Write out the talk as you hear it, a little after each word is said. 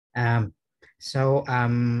Um, so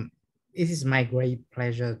it is my great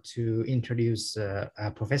pleasure to introduce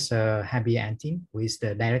Professor Harbir Antil, who is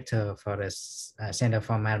the director for the Center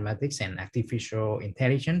for Mathematics and Artificial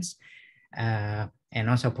Intelligence, and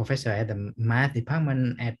also professor at the math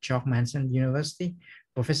department at George Mason University.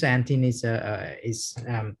 Professor Antil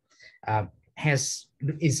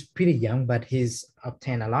is pretty young, but he's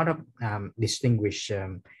obtained a lot of distinguished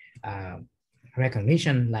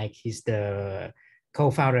recognition, like he's the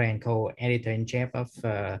co-founder and co-editor-in-chief of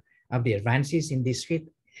the Advances in Discrete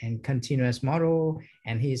and Continuous Model,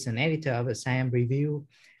 and he's an editor of the Science Review.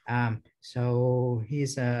 So he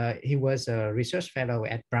was a research fellow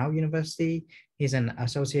at Brown University. He's an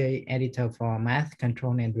associate editor for Math,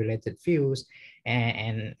 Control, and Related Fields,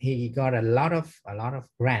 and he got a lot of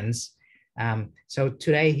grants. So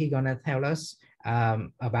today he's gonna tell us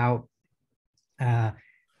about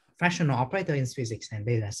fractional operator in physics and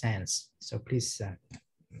data science. So please,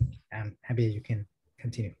 Harbir, you can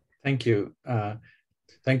continue. Thank you.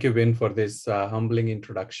 Thank you, Vin, for this humbling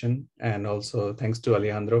introduction. And also thanks to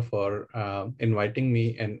Alejandro for inviting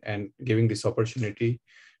me and giving this opportunity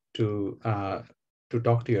to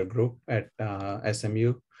talk to your group at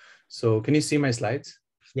SMU. So can you see my slides?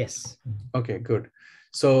 Yes. Okay, good.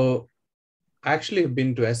 So I actually have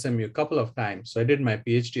been to SMU a couple of times. So I did my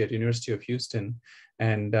PhD at University of Houston.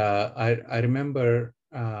 And I remember,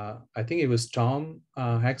 I think it was Tom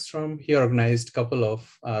Hagstrom. He organized a couple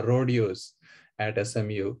of rodeos at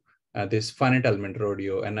SMU, this finite element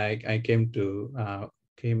rodeo, and I came to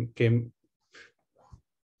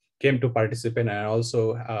participate, and I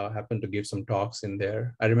also happened to give some talks in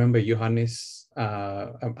there. I remember Johannes.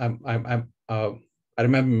 I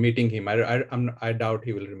remember meeting him. I doubt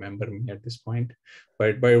he will remember me at this point,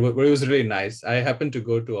 but it was really nice. I happened to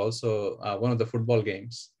go to also one of the football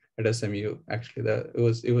games at SMU. Actually,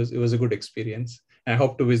 it was a good experience. And I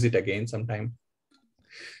hope to visit again sometime.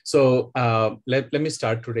 So let me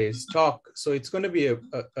start today's talk. So it's going to be a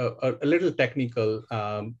little technical,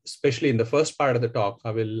 especially in the first part of the talk.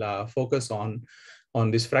 I will focus on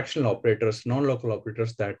these fractional operators, non-local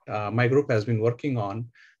operators that my group has been working on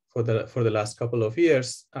for the last couple of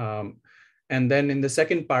years. And then in the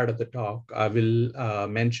second part of the talk, I will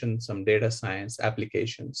mention some data science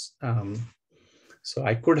applications. So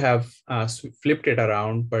I could have flipped it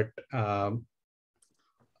around, but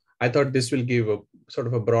I thought this will give a sort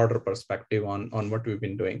of a broader perspective on what we've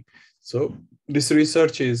been doing. So this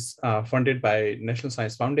research is funded by National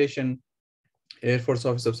Science Foundation, Air Force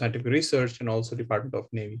Office of Scientific Research, and also Department of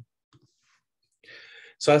Navy.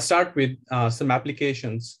 So I'll start with some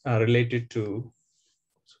applications related to,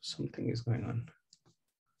 something is going on.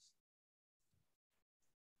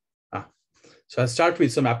 So I'll start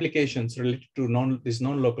with some applications related to these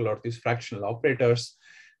non-local or these fractional operators.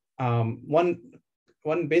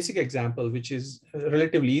 One basic example, which is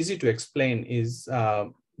relatively easy to explain, is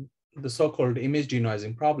the so-called image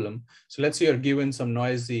denoising problem. So let's say you're given some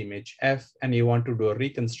noisy image F and you want to do a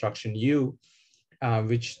reconstruction U,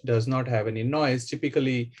 which does not have any noise.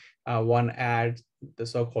 Typically, one adds the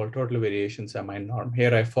so-called total variation semi-norm.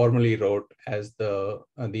 Here I formally wrote as the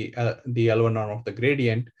L1 norm of the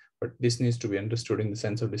gradient, but this needs to be understood in the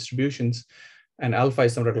sense of distributions. And alpha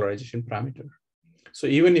is some regularization parameter. So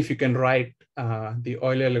even if you can write the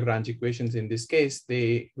Euler-Lagrange equations in this case,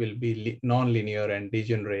 they will be non-linear and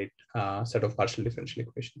degenerate set of partial differential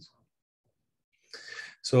equations.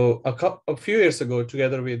 So a few years ago,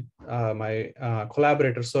 together with my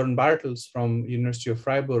collaborator Søren Bartels from University of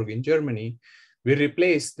Freiburg in Germany, we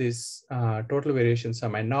replaced this total variation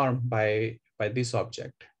semi-norm by this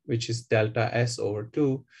object, which is delta S over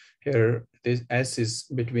 2. Here, this S is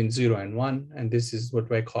between 0 and 1, and this is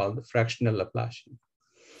what I call the fractional Laplacian.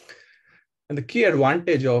 And the key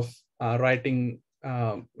advantage of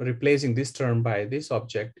replacing this term by this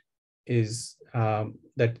object is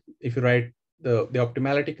that if you write the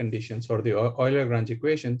optimality conditions or the Euler-Lagrange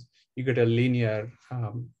equations, you get a linear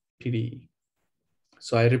PDE.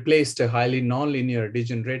 So I replaced a highly nonlinear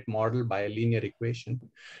degenerate model by a linear equation.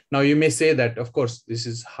 Now you may say that, of course, this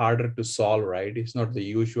is harder to solve, right? It's not the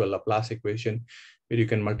usual Laplace equation where you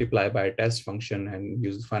can multiply by a test function and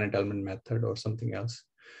use the finite element method or something else.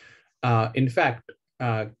 In fact,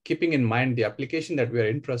 keeping in mind the application that we are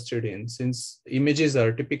interested in, since images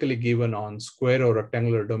are typically given on square or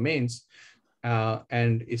rectangular domains,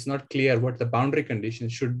 and it's not clear what the boundary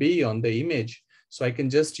conditions should be on the image, so I can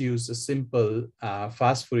just use a simple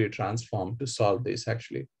fast Fourier transform to solve this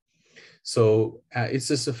actually. So it's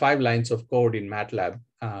just 5 lines of code in MATLAB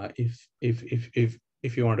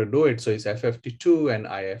if you want to do it. So it's FFT2 and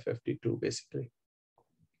IFFT2 basically.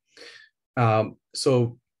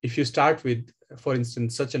 So if you start with, for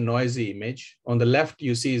instance, such a noisy image, on the left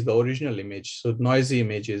you see is the original image. So noisy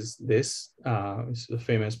image is this. It's the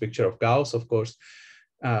famous picture of Gauss, of course,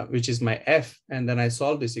 which is my f. And then I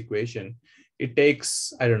solve this equation. It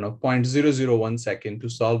takes, I don't know, 0.001 second to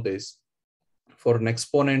solve this. For an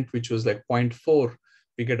exponent, which was like 0.4,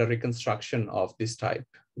 we get a reconstruction of this type,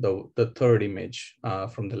 the third image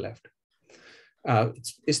from the left.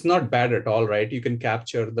 It's not bad at all, right? You can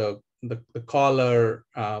capture the collar,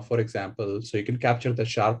 for example. So you can capture the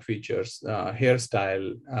sharp features,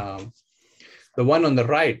 hairstyle. The one on the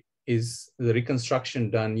right is the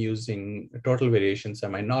reconstruction done using total variation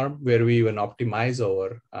semi-norm, where we even optimize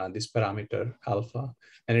over this parameter alpha.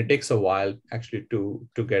 And it takes a while actually to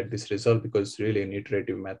get this result because it's really an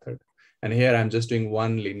iterative method. And here I'm just doing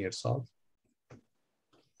one linear solve.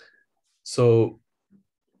 So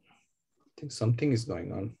I think something is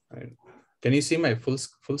going on. Can you see my full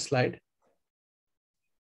slide?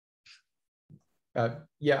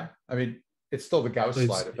 Yeah, I mean, it's still the Gauss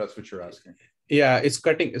slide, if that's what you're asking. Yeah, it's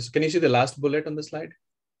cutting. Can you see the last bullet on the slide?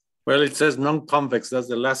 Well, it says non-convex. That's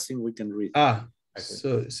the last thing we can read.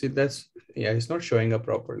 So see, that's, yeah, it's not showing up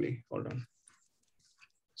properly. Hold on.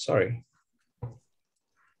 Sorry.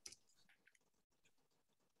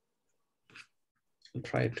 I'll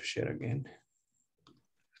try to share again.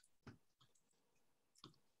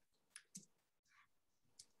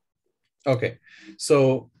 Okay,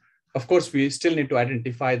 so of course we still need to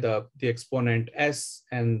identify the exponent s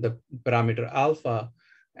and the parameter alpha,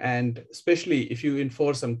 and especially if you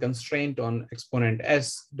enforce some constraint on exponent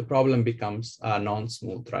s, the problem becomes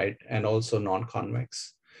non-smooth, right, and also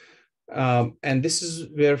non-convex. And this is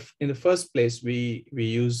where, in the first place, we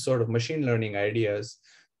use sort of machine learning ideas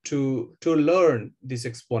to learn this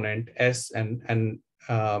exponent s and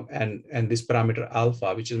this parameter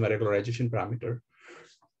alpha, which is my regularization parameter.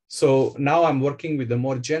 So now I'm working with a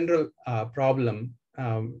more general problem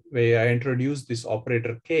where I introduce this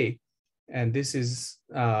operator K, and this is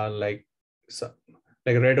like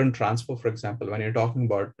radon transfer, for example, when you're talking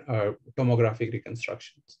about tomographic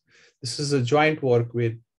reconstructions. This is a joint work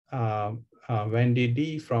with Wendy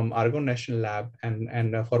D from Argonne National Lab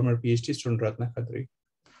and a former PhD student, Ratna Khadri.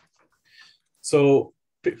 So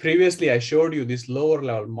previously I showed you this lower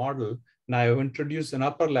level model. Now I've introduced an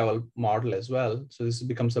upper level model as well. So this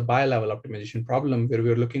becomes a bi-level optimization problem where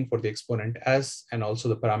we're looking for the exponent s and also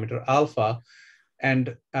the parameter alpha.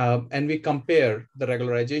 And we compare the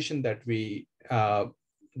regularization that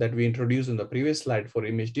we introduced in the previous slide for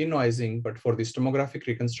image denoising, but for this tomographic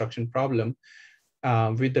reconstruction problem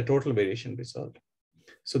with the total variation result.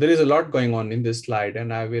 So there is a lot going on in this slide,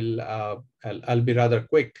 and I'll be rather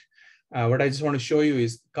quick. What I just want to show you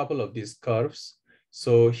is a couple of these curves.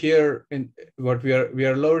 So here, in what we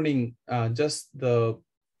are learning just the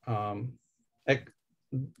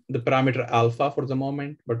parameter alpha for the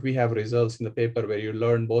moment, but we have results in the paper where you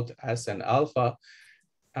learn both S and alpha,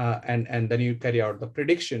 and then you carry out the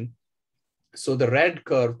prediction. So the red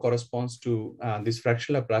curve corresponds to this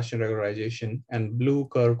fractional Laplacian regularization, and blue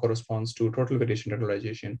curve corresponds to total variation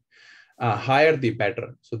regularization. Higher the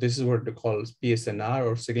better. So this is what they call PSNR,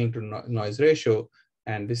 or signal to noise ratio,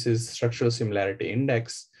 and this is structural similarity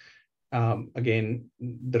index. Again,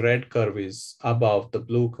 the red curve is above the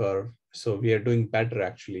blue curve. So we are doing better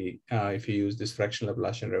actually if you use this fractional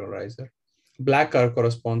Laplacian regularizer. Black curve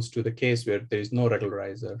corresponds to the case where there is no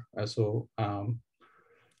regularizer.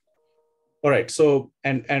 All right, so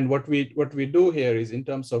and what we do here is, in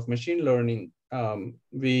terms of machine learning,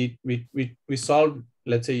 we solve,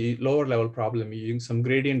 let's say, lower level problem using some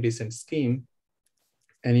gradient descent scheme,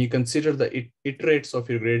 and you consider the iterates of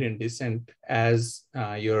your gradient descent as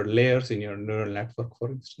your layers in your neural network,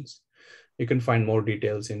 for instance. You can find more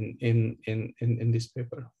details in this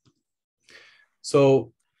paper.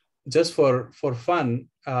 So just for fun,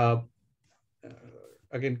 again,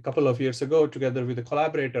 a couple of years ago, together with a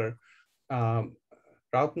collaborator,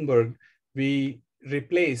 Rautenberg, we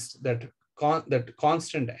replaced that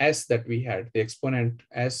constant s that we had, the exponent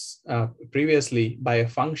s previously, by a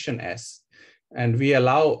function s. And we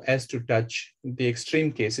allow s to touch the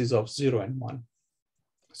extreme cases of 0 and 1.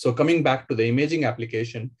 So coming back to the imaging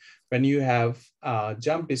application, when you have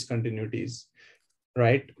jump discontinuities,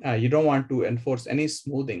 right, you don't want to enforce any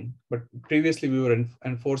smoothing, but previously we were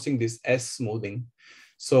enforcing this s smoothing.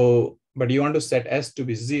 So, but you want to set s to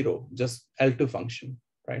be 0, just L2 function,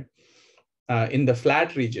 right? In the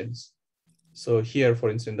flat regions. So here, for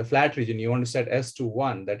instance, the flat region, you want to set s to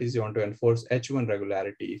 1. That is, you want to enforce H1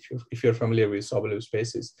 regularity if you're familiar with Sobolev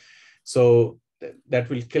spaces. So that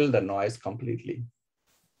will kill the noise completely.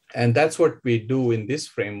 And that's what we do in this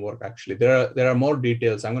framework. Actually, there are more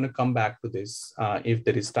details. I'm going to come back to this if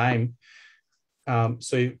there is time.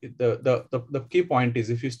 So the key point is,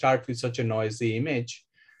 if you start with such a noisy image,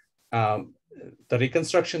 the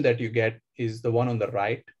reconstruction that you get is the one on the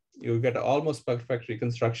right. You get almost perfect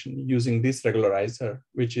reconstruction using this regularizer,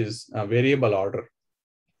 which is a variable order.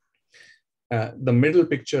 The middle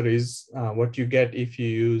picture is what you get if you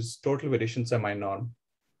use total variation semi-norm.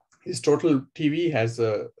 This total TV has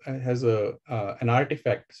an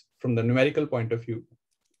artifact from the numerical point of view.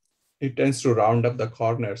 It tends to round up the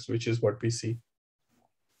corners, which is what we see.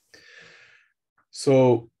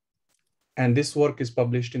 So, and this work is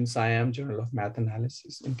published in SIAM Journal of Math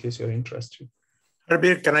Analysis, in case you're interested.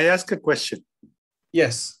 Harbir, can I ask a question?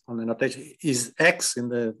 Yes. On the notation, is X in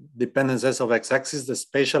the dependence S of X-axis the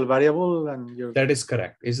spatial variable? And that is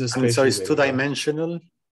correct. It's a spatial so it's variable. two-dimensional?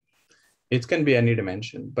 It can be any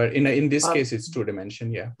dimension, but in this case, it's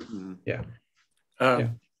 2-dimension. Yeah, yeah. Yeah.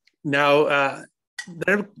 Now,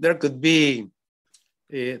 there could be,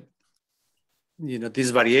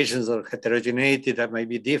 these variations or heterogeneity that might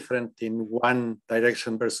be different in one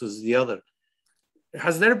direction versus the other.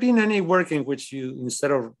 Has there been any work in which you,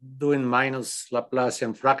 instead of doing minus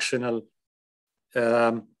Laplacian fractional,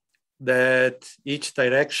 that each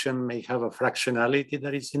direction may have a fractionality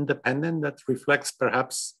that is independent, that reflects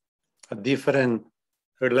perhaps a different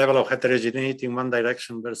level of heterogeneity in one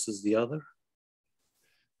direction versus the other?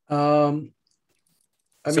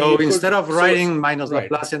 So instead of writing minus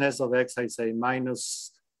Laplacian S of X, I say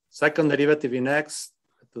minus second derivative in X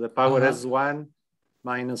to the power S1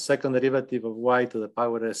 minus second derivative of Y to the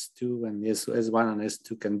power S2, and S1 and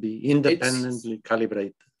S2 can be independently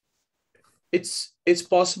calibrated. It's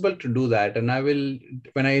possible to do that. And I will,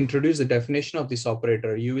 when I introduce the definition of this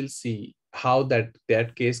operator, you will see how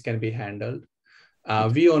that case can be handled.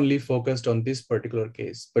 We only focused on this particular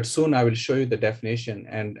case, but soon I will show you the definition,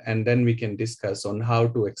 and then we can discuss on how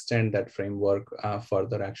to extend that framework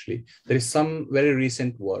further. Actually, there is some very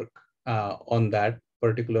recent work on that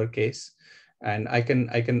particular case, and I can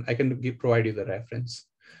provide you the reference.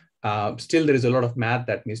 Still, there is a lot of math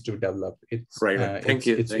that needs to be developed. It's right. Thank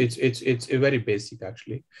you. It's very basic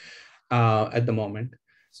actually at the moment.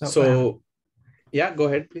 So yeah, go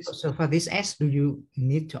ahead, please. So for this S, do you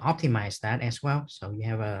need to optimize that as well? So you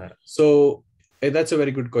have a. So that's a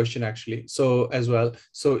very good question, actually. So as well,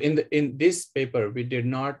 so in this paper, we did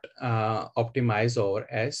not optimize over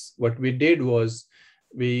S. What we did was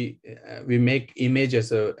we make image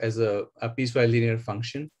as a piecewise linear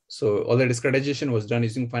function. So all the discretization was done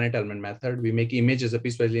using finite element method. We make image as a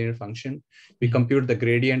piecewise linear function. We compute the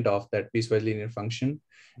gradient of that piecewise linear function,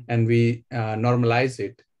 and we normalize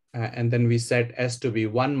it. And then we set S to be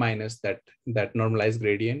 1 minus that normalized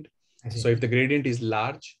gradient. So if the gradient is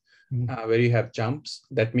large, where you have jumps,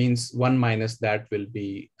 that means 1 minus that will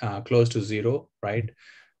be close to 0, right?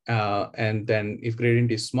 And then if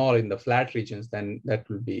gradient is small in the flat regions, then that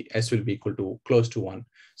will be, S will be equal to close to 1.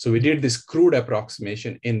 So we did this crude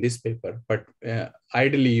approximation in this paper, but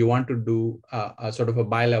ideally you want to do a sort of a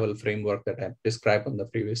bi-level framework that I described on the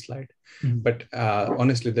previous slide. But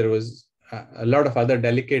honestly, there was a lot of other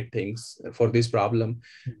delicate things for this problem.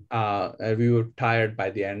 We were tired by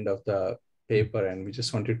the end of the paper, and we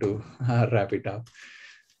just wanted to wrap it up.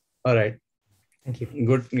 All right. Thank you.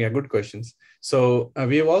 Good. Yeah, good questions. So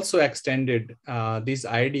we have also extended these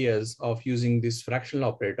ideas of using this fractional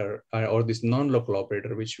operator or this non-local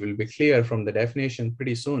operator, which will be clear from the definition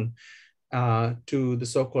pretty soon, to the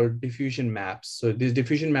so-called diffusion maps. So these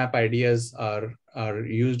diffusion map ideas are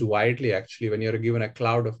used widely, actually, when you're given a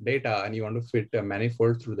cloud of data and you want to fit a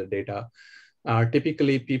manifold through the data.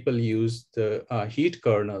 Typically, people use the heat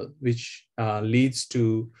kernel, which leads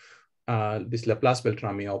to this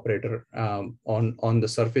Laplace-Beltrami operator on the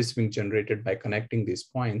surface being generated by connecting these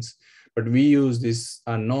points. But we use these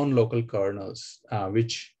non-local kernels,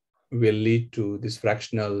 which will lead to this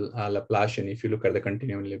fractional Laplacian if you look at the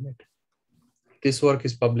continuum limit. This work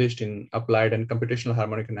is published in Applied and Computational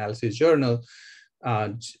Harmonic Analysis Journal.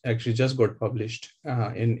 Actually just got published.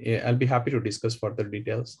 I'll be happy to discuss further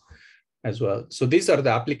details as well. So these are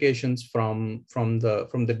the applications from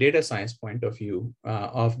the data science point of view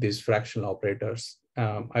of these fractional operators.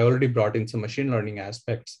 I already brought in some machine learning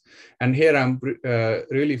aspects, and here I'm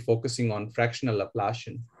really focusing on fractional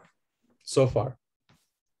Laplacian so far.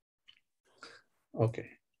 Okay,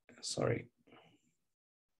 sorry.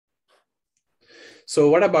 So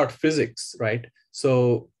what about physics, right?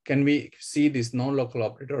 So can we see this non-local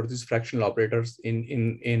operator or these fractional operators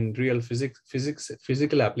in real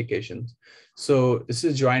physical applications? So this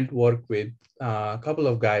is joint work with a couple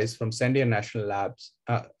of guys from Sandia National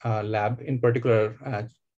Lab, in particular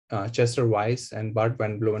Chester Weiss and Bart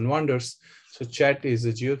van Bloemen-Wanders. So Chet is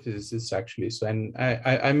a geophysicist actually. So, and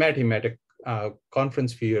I met him at a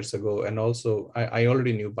conference a few years ago. And also I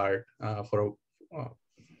already knew Bart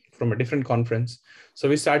from a different conference. So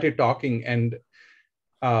we started talking, and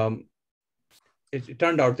it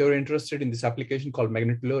turned out they were interested in this application called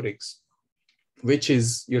magnetolorics, which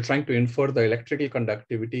is you're trying to infer the electrical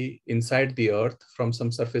conductivity inside the Earth from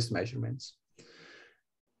some surface measurements.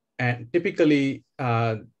 And typically,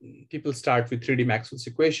 people start with 3D Maxwell's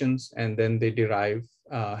equations, and then they derive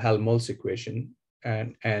Helmholtz equation,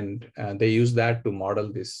 and they use that to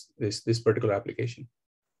model this particular application.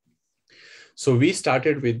 So we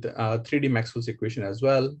started with 3D Maxwell's equation as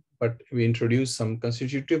well, but we introduced some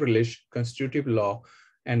constitutive law,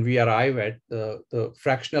 and we arrive at the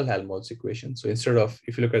fractional Helmholtz equation. So instead of,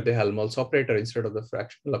 if you look at the Helmholtz operator, instead of the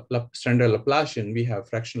standard Laplacian, we have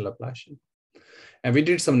fractional Laplacian. And we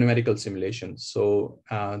did some numerical simulations. So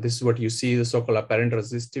this is what you see, the so-called apparent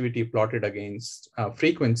resistivity plotted against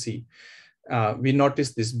frequency. We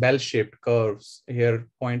noticed these bell-shaped curves here,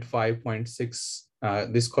 0.5,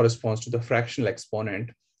 0.6. This corresponds to the fractional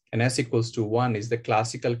exponent. And s equals to 1 is the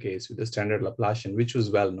classical case with the standard Laplacian, which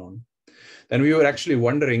was well known. Then we were actually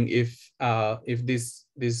wondering if these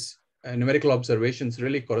numerical observations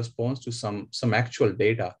really corresponds to some actual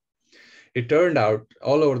data. It turned out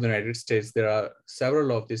all over the United States, there are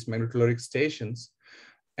several of these magnetoloric stations,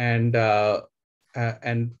 and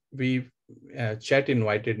Chet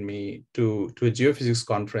invited me to a geophysics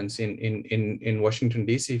conference in Washington,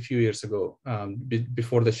 DC a few years ago,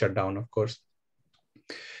 before the shutdown, of course.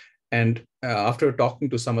 And after talking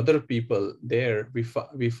to some other people there,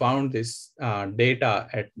 we found this data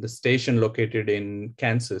at the station located in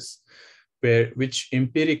Kansas, which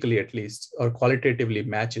empirically, at least, or qualitatively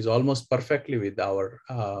matches almost perfectly with our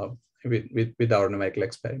with our numerical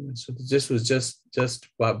experiments. So this was just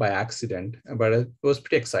by accident, but it was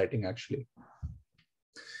pretty exciting actually.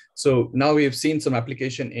 So now we have seen some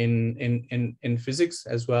application in physics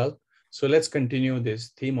as well. So let's continue this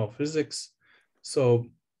theme of physics. So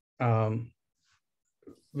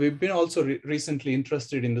we've been also recently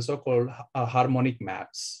interested in the so-called harmonic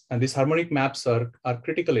maps. And these harmonic maps are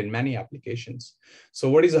critical in many applications. So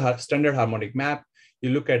what is a standard harmonic map? You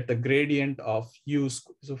look at the gradient of u,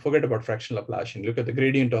 so forget about fractional Laplacian, look at the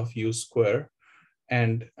gradient of u square,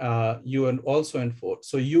 and you also enforce.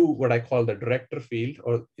 So u, what I call the director field,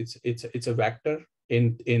 or it's a vector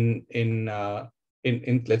in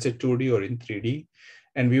let's say 2D or in 3D.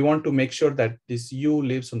 And we want to make sure that this u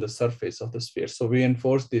lives on the surface of the sphere. So we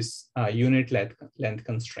enforce this unit length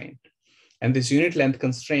constraint. And this unit length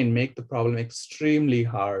constraint make the problem extremely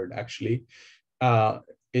hard, actually.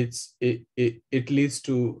 It leads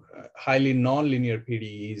to highly nonlinear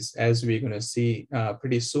PDEs, as we're going to see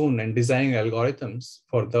pretty soon. And designing algorithms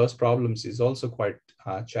for those problems is also quite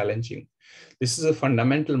challenging. This is a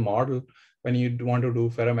fundamental model when you want to do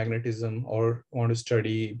ferromagnetism or want to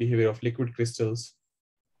study behavior of liquid crystals,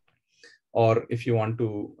 or if you want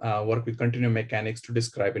to work with continuum mechanics to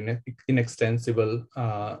describe inextensible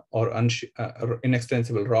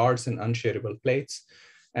inextensible rods and unshareable plates,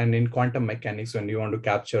 and in quantum mechanics when you want to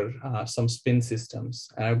capture some spin systems.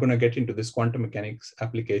 And I'm going to get into this quantum mechanics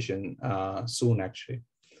application soon, actually.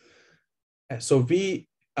 So we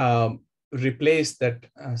replace that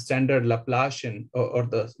standard Laplacian or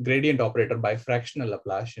the gradient operator by fractional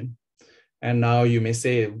Laplacian. And now you may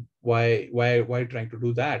say, why trying to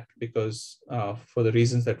do that? Because for the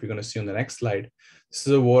reasons that we're going to see on the next slide. This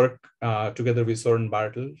is a work together with Søren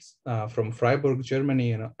Bartels from Freiburg,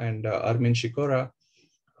 Germany, and Armin Shikora,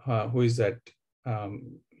 who is at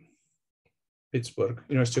Pittsburgh,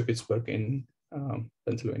 University of Pittsburgh in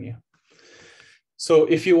Pennsylvania. So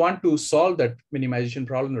if you want to solve that minimization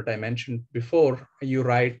problem that I mentioned before, you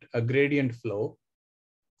write a gradient flow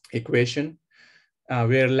equation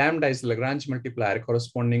where lambda is the Lagrange multiplier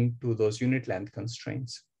corresponding to those unit length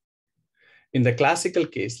constraints. In the classical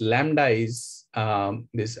case, lambda is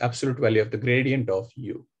this absolute value of the gradient of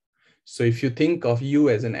u. So if you think of u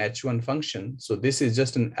as an h1 function, so this is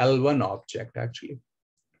just an L1 object actually,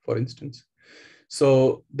 for instance.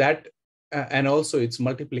 So that, and also it's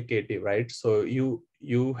multiplicative, right? So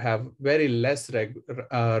you have very less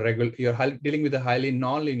you're dealing with a highly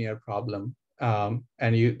nonlinear problem. And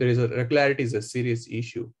there is regularity is a serious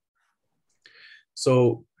issue.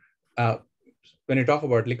 So when you talk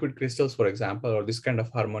about liquid crystals, for example, or this kind of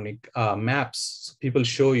harmonic maps, people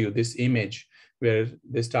show you this image where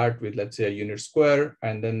they start with, let's say, a unit square,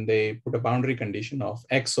 and then they put a boundary condition of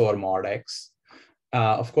x over mod x.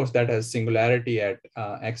 Of course, that has singularity at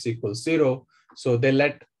x equals 0. So they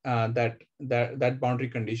let that boundary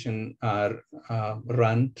condition are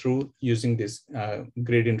run through using this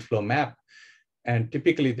gradient flow map. And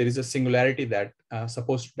typically there is a singularity that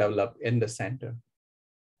supposed to develop in the center,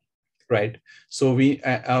 right? So we,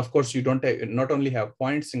 of course, you don't not only have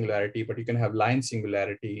point singularity, but you can have line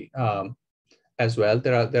singularity as well.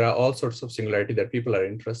 There are all sorts of singularity that people are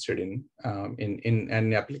interested in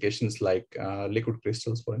applications like liquid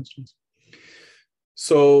crystals, for instance.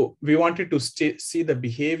 So we wanted to see the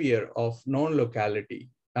behavior of known locality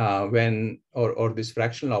when or this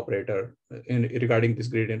fractional operator regarding this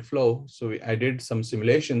gradient flow. So I did some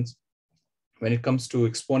simulations. When it comes to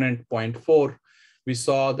exponent 0.4, we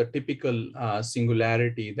saw the typical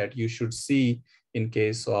singularity that you should see in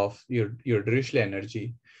case of your Dirichlet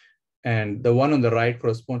energy. And the one on the right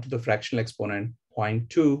corresponds to the fractional exponent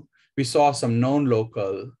 0.2. We saw some known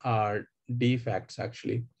local defects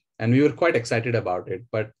actually. And we were quite excited about it.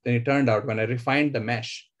 But then it turned out when I refined the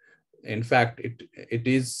mesh, in fact, it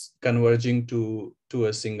is converging to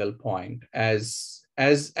a single point as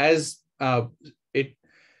it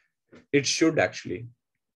should actually.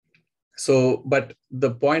 So, but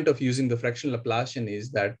the point of using the fractional Laplacian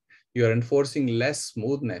is that you are enforcing less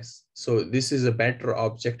smoothness. So this is a better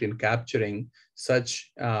object in capturing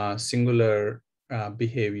such singular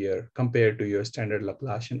behavior compared to your standard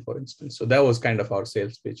Laplacian, for instance. So that was kind of our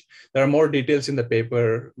sales pitch. There are more details in the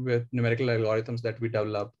paper with numerical algorithms that we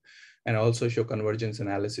developed and also show convergence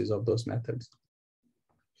analysis of those methods.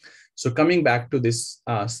 So coming back to this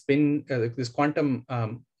this quantum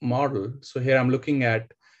model. So here I'm looking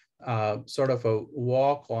at sort of a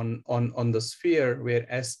walk on the sphere where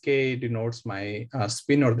Sk denotes my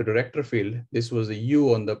spin or the director field. This was a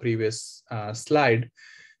U on the previous slide.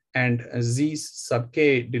 And Z sub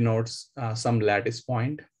k denotes some lattice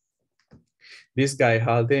point. This guy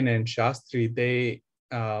Haldane and Shastri, they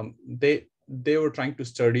were trying to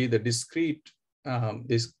study the discrete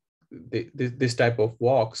this type of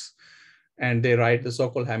walks, and they write the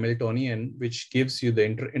so-called Hamiltonian, which gives you the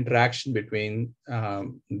interaction between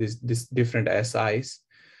these different SIs.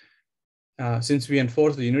 Since we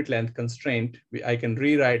enforce the unit length constraint, I can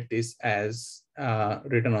rewrite this as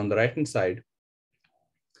written on the right-hand side.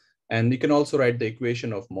 And you can also write the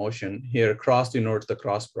equation of motion. Here, cross denotes the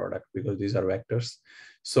cross product because these are vectors.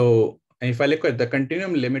 So if I look at the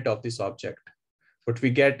continuum limit of this object, what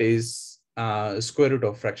we get is square root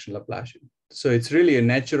of fractional Laplacian. So it's really a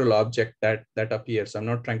natural object that appears. I'm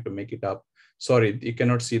not trying to make it up. Sorry, you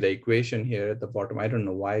cannot see the equation here at the bottom. I don't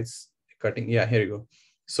know why it's cutting. Yeah, here you go.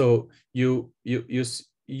 So you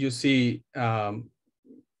see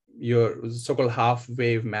your so-called half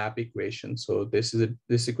wave map equation. So this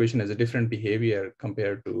equation has a different behavior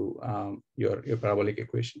compared to your parabolic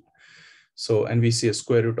equation. So, and we see a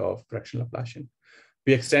square root of fractional Laplacian.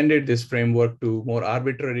 We extended this framework to more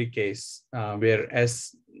arbitrary case where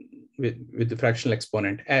S with the fractional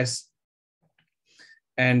exponent S.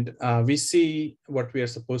 And we see what we are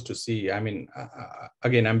supposed to see. I mean,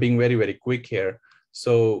 again, I'm being very, very quick here.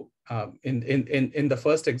 So in the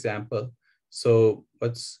first example, so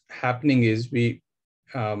what's happening is we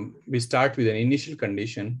start with an initial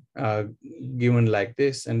condition given like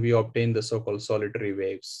this, and we obtain the so-called solitary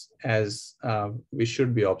waves as we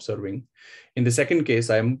should be observing. In the second case,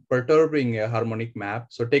 I'm perturbing a harmonic map.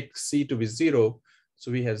 So take C to be 0.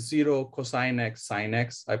 So we have 0 cosine x, sine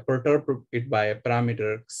x. I perturb it by a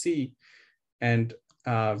parameter C, and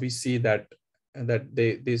we see that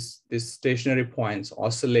this stationary points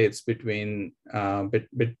oscillates between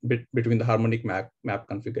between the harmonic map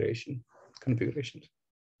configurations.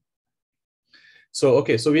 So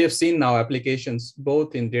okay, so we have seen now applications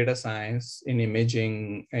both in data science, in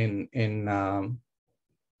imaging,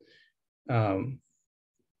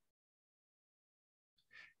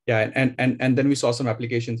 yeah, and then we saw some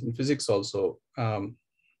applications in physics also,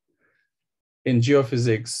 in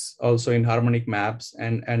geophysics, also in harmonic maps,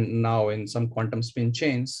 and now in some quantum spin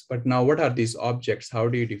chains. But now, what are these objects? How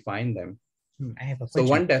do you define them? I have a question.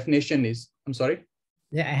 So one definition is, I'm sorry?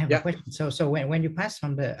 Yeah, I have a question. So when you pass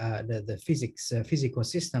from the physical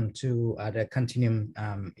system to the continuum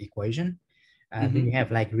equation, do you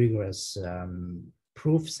have like rigorous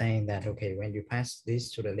proof saying that, okay, when you pass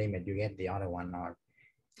this to the limit, you get the other one? Or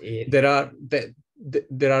there are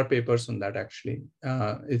papers on that actually.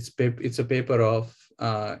 It's a paper of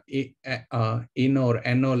Enno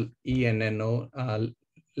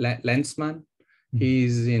Lenzmann.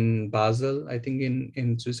 He's in Basel, I think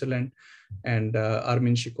in Switzerland, and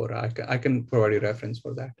Armin Shikora. I can provide you reference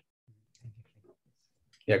for that.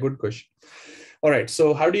 Yeah, good question. All right,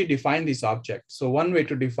 so how do you define this object? So one way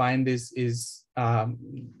to define this is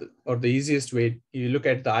or the easiest way, you look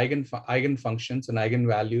at the eigenfunctions and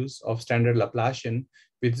eigenvalues of standard Laplacian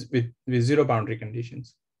with zero boundary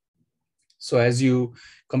conditions. So as you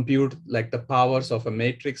compute like the powers of a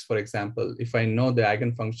matrix, for example, if I know the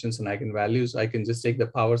eigenfunctions and eigenvalues, I can just take the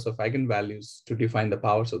powers of eigenvalues to define the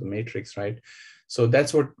powers of the matrix, right? So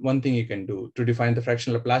that's what one thing you can do to define the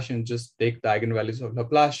fractional Laplacian, just take the eigenvalues of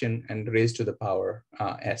Laplacian and raise to the power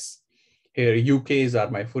s. Here, UKs are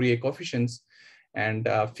my Fourier coefficients, and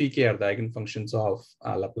phi k are the eigenfunctions of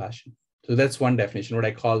Laplacian. So that's one definition, what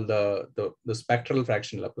I call the spectral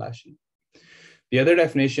fractional Laplacian. The other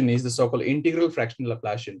definition is the so-called integral fractional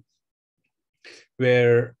Laplacian,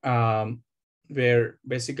 where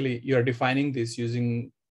basically you're defining this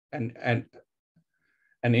using an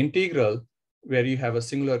integral where you have a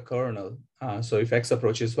singular kernel. So if x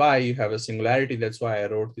approaches y, you have a singularity. That's why I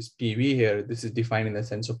wrote this PV here. This is defined in the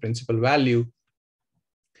sense of principal value.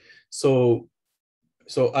 So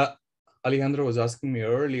Alejandro was asking me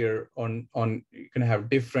earlier on you can have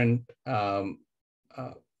different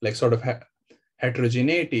like sort of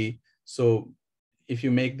heterogeneity. So if you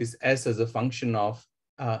make this s as a function of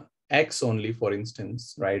x only, for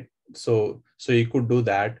instance, right? So you could do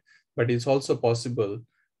that, but it's also possible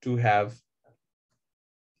to have,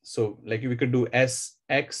 so like we could do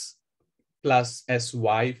sx plus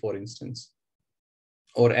sy, for instance,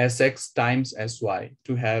 or sx times sy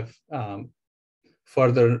to have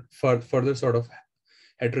further sort of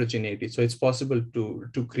heterogeneity. So it's possible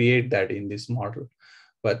to create that in this model.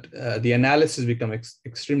 But the analysis becomes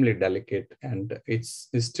extremely delicate, and it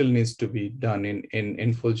still needs to be done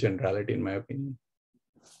in full generality, in my opinion.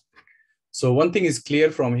 So one thing is clear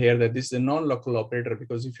from here, that this is a non-local operator,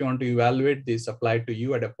 because if you want to evaluate this applied to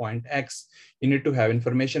u at a point x, you need to have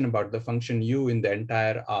information about the function u in the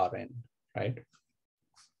entire Rn, right?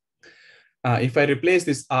 If I replace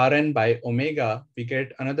this Rn by omega, we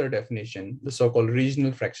get another definition, the so-called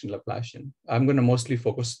regional fractional Laplacian. I'm going to mostly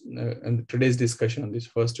focus in today's discussion on these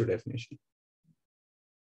first two definitions.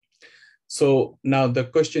 So now the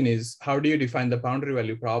question is, how do you define the boundary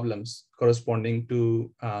value problems corresponding to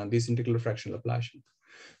this integral fractional Laplacian?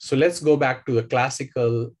 So let's go back to the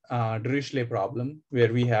classical Dirichlet problem,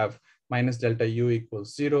 where we have minus delta u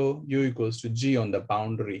equals 0, u equals to g on the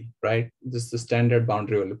boundary, right? This is the standard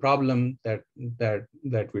boundary value problem that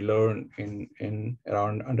we learn in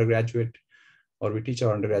around undergraduate, or we teach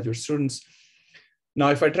our undergraduate students. Now,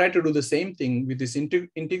 if I try to do the same thing with this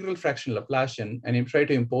integral fractional Laplacian, and I try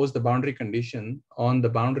to impose the boundary condition on the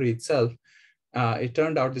boundary itself, it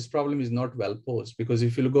turned out this problem is not well posed, because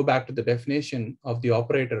if you go back to the definition of the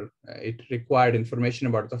operator, it required information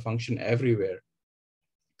about the function everywhere.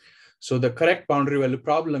 So the correct boundary value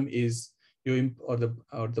problem is or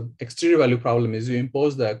the exterior value problem is you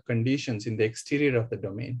impose the conditions in the exterior of the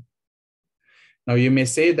domain. Now you may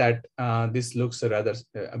say that this looks rather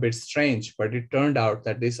a bit strange, but it turned out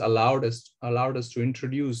that this allowed us to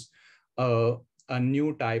introduce a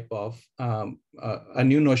new type of a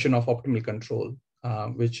new notion of optimal control,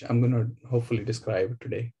 which I'm going to hopefully describe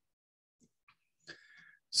today.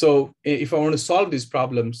 So if I want to solve these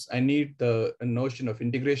problems, I need the notion of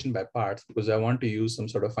integration by parts, because I want to use some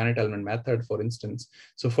sort of finite element method, for instance.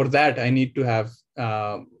 So for that, I need to have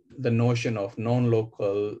the notion of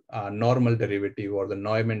non-local normal derivative, or the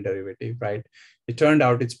Neumann derivative, right? It turned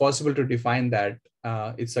out it's possible to define that.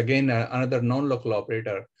 It's again another non-local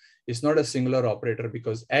operator. It's not a singular operator,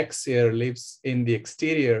 because x here lives in the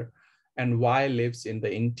exterior and y lives in the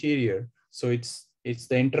interior. So it's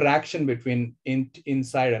the interaction between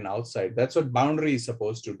inside and outside. That's what boundary is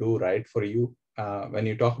supposed to do, right, for you when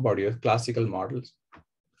you talk about your classical models.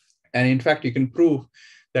 And in fact, you can prove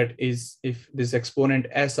that if this exponent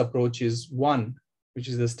s approaches 1, which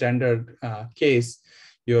is the standard case,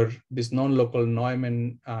 this non-local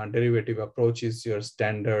Neumann derivative approaches your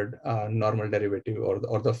standard normal derivative,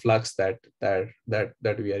 or the flux that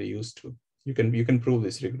we are used to. You can prove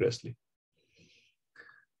this rigorously.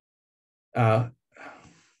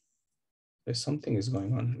 Something is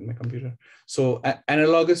going on in my computer. So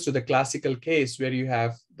analogous to the classical case where you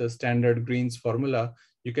have the standard Green's formula,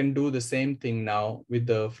 you can do the same thing now with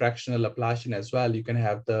the fractional Laplacian as well. You can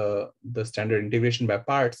have the standard integration by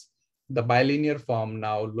parts. The bilinear form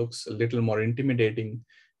now looks a little more intimidating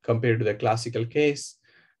compared to the classical case.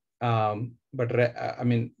 But I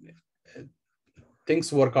mean,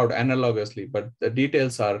 things work out analogously, but the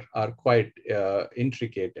details are quite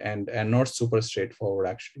intricate and not super straightforward,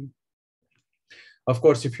 actually. Of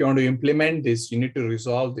course, if you want to implement this, you need to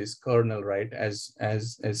resolve this kernel, right? As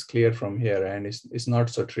clear from here, and it's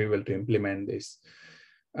not so trivial to implement this.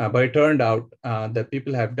 But it turned out that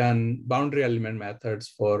people have done boundary element methods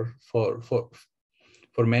for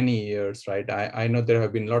many years, right? I know there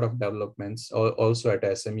have been a lot of developments also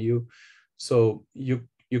at SMU. So you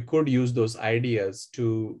could use those ideas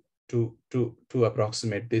to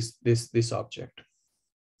approximate this object.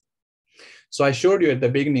 So I showed you at the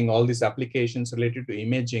beginning all these applications related to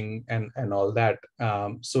imaging and all that.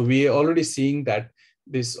 So we are already seeing that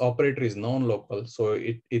this operator is non-local, so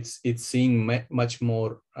it's seeing much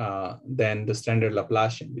more than the standard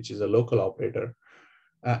Laplacian, which is a local operator.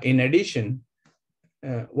 In addition,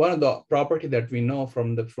 one of the property that we know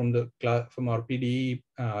from our PDE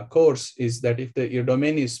course is that if your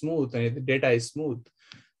domain is smooth and if the data is smooth,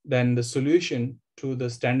 then the solution to the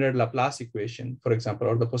standard Laplace equation, for example,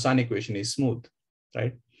 or the Poisson equation is smooth,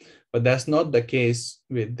 right? But that's not the case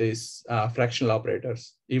with these fractional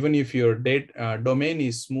operators. Even if your domain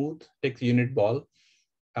is smooth, take the unit ball,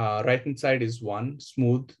 right hand side is 1,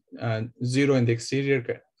 smooth, 0 in the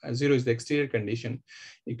exterior, 0 is the exterior condition.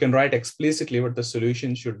 You can write explicitly what the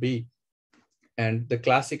solution should be. And the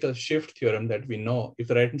classical shift theorem that we know, if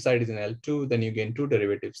the right hand side is in L2, then you gain 2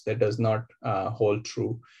 derivatives. That does not hold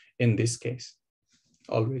true in this case,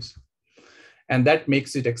 always. And that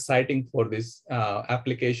makes it exciting for these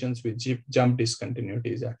applications with jump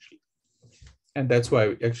discontinuities, actually. And that's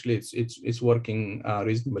why actually it's working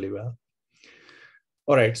reasonably well.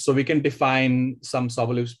 All right, so we can define some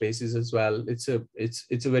Sobolev spaces as well. It's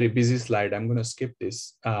a very busy slide. I'm going to skip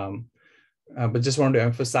this. But just want to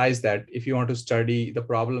emphasize that if you want to study the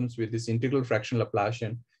problems with this integral fractional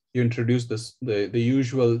Laplacian, you introduce the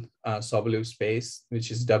usual Sobolev space, which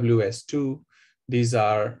is WS2. These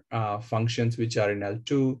are functions which are in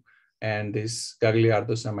L2, and this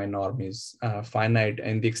Gagliardo semi-norm is finite.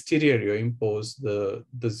 And the exterior, you impose the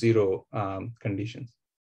 0 conditions.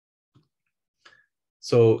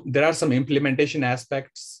 So there are some implementation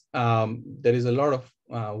aspects. There is a lot of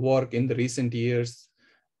work in the recent years.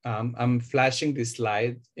 I'm flashing this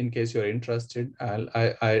slide in case you're interested.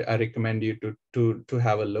 I recommend you to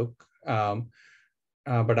have a look,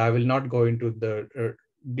 but I will not go into the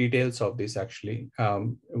details of this actually.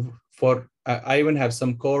 I even have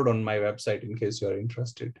some code on my website in case you're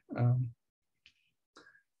interested.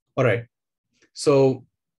 All right, so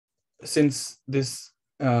since this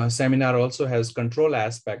seminar also has control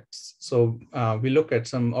aspects, so we look at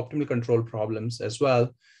some optimal control problems as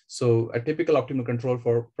well. So a typical optimal control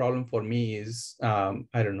problem for me is, I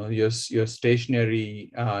don't know, your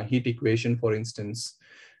stationary heat equation, for instance,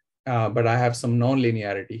 but I have some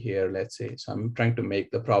non-linearity here, let's say. So I'm trying to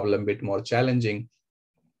make the problem a bit more challenging.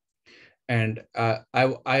 And I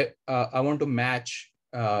want to match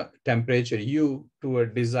temperature U to a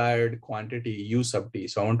desired quantity U sub T.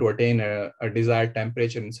 So I want to attain a desired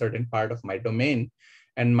temperature in a certain part of my domain,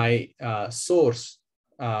 and my source,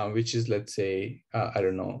 which is, let's say, I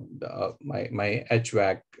don't know, my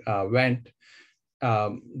HVAC vent,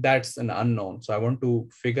 that's an unknown. So I want to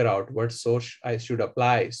figure out what source I should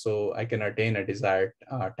apply so I can attain a desired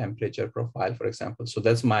temperature profile, for example. So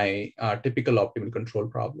that's my typical optimal control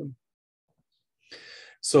problem.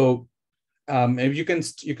 So if you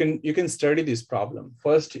can study this problem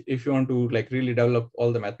first. If you want to really develop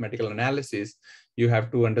all the mathematical analysis, you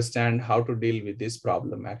have to understand how to deal with this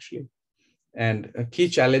problem actually. And a key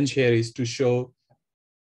challenge here is to show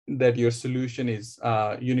that your solution is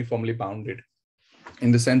uniformly bounded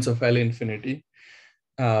in the sense of L infinity.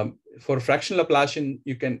 For fractional Laplacian,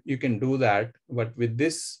 you can do that, but with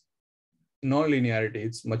this non-linearity,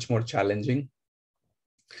 it's much more challenging.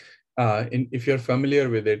 If you're familiar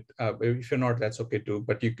with it, if you're not, that's okay too.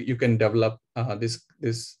 But you can develop this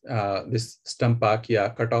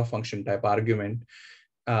Stumpachia cutoff function type argument,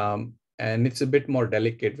 and it's a bit more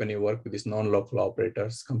delicate when you work with these non-local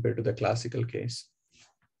operators compared to the classical case.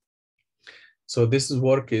 So this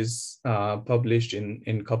work is published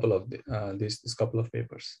in couple of this couple of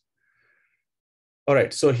papers. All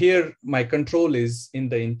right, so here my control is in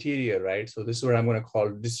the interior, right? So this is what I'm going to call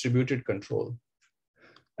distributed control.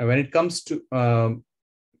 And when it comes to,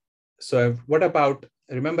 so what about,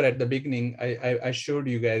 remember at the beginning, I showed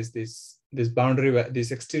you guys this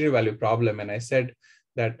exterior value problem, and I said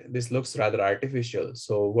that this looks rather artificial.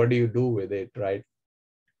 So what do you do with it, right?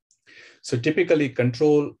 So typically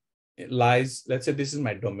control lies, let's say this is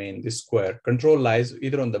my domain, this square. Control lies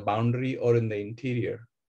either on the boundary or in the interior.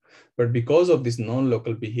 But because of this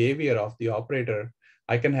non-local behavior of the operator,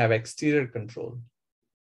 I can have exterior control.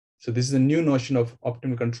 So this is a new notion of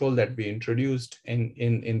optimal control that we introduced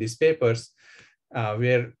in these papers,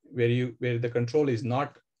 where the control is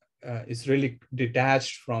not is really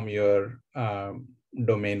detached from your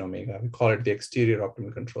domain omega. We call it the exterior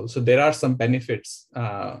optimal control. So there are some benefits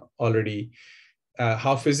already.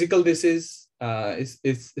 How physical this is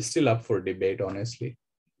still up for debate, honestly.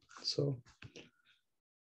 So,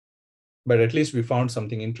 but at least we found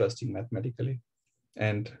something interesting mathematically,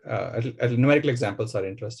 and numerical examples are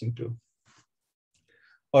interesting too.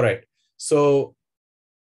 All right, so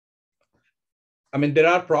I mean, there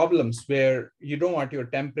are problems where you don't want your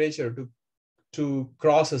temperature to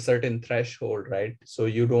cross a certain threshold, right? So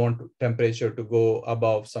you don't want temperature to go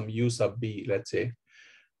above some U sub B, let's say.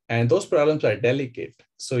 And those problems are delicate.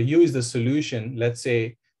 So U is the solution, let's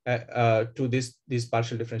say, to this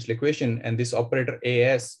partial differential equation. And this operator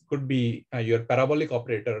AS could be your parabolic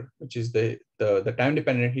operator, which is the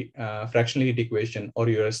time-dependent fractional heat equation, or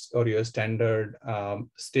your standard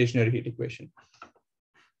stationary heat equation.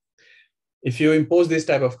 If you impose this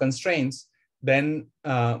type of constraints, then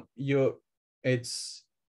it's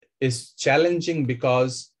challenging,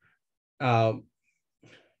 because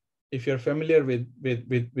if you're familiar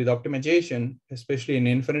with optimization, especially in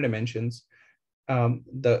infinite dimensions,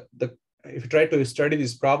 if you try to study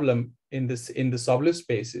this problem in the Sobolev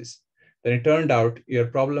spaces, then it turned out your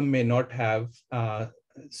problem may not have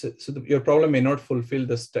your problem may not fulfill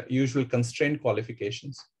the usual constraint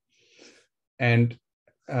qualifications, and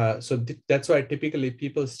that's why typically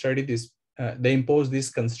people study this. They impose these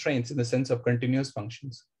constraints in the sense of continuous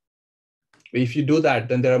functions. If you do that,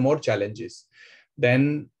 then there are more challenges.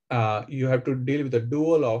 Then you have to deal with the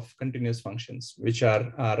dual of continuous functions, which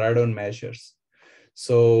are Radon measures.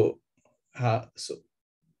 So that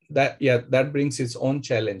brings its own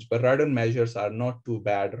challenge. But Radon measures are not too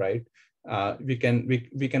bad, right? We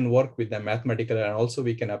can work with them mathematically, and also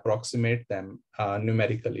we can approximate them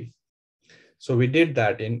numerically. So we did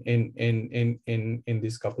that in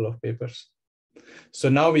these couple of papers. So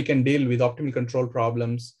now we can deal with optimal control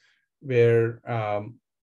problems where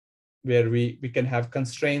we can have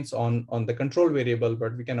constraints on the control variable,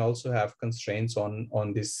 but we can also have constraints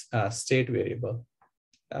on this state variable.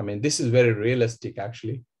 I mean, this is very realistic,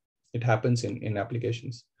 actually. It happens in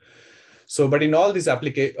applications. So, but in all these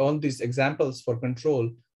examples for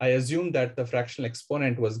control, I assume that the fractional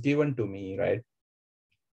exponent was given to me, right?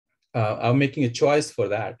 I'm making a choice for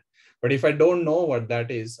that. But if I don't know what that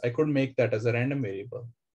is, I could make that as a random variable.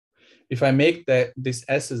 If I make this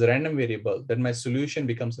S as a random variable, then my solution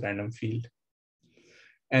becomes a random field.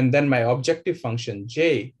 And then my objective function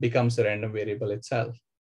J becomes a random variable itself.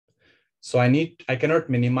 So I cannot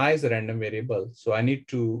minimize the random variable. So I need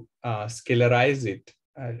to scalarize it.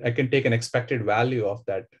 I can take an expected value of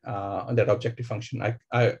that objective function.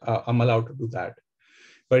 I'm allowed to do that.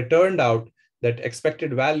 But it turned out that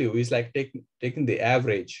expected value is like taking the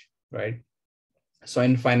average, right? So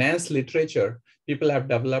in finance literature, people have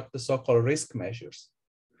developed the so-called risk measures.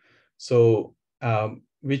 So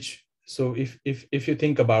if you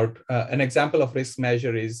think about an example of risk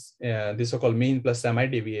measure is the so-called mean plus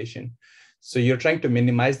semi-deviation. So you're trying to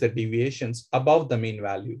minimize the deviations above the mean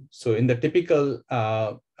value. So in the typical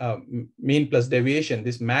mean plus deviation,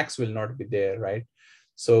 this max will not be there, right?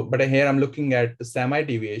 So, but here I'm looking at the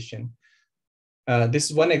semi-deviation. This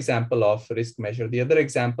is one example of risk measure. The other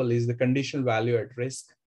example is the conditional value at risk,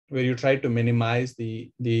 where you try to minimize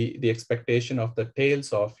the expectation of the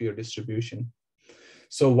tails of your distribution.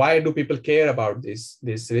 So why do people care about these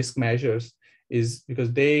risk measures? Is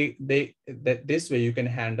because that this way you can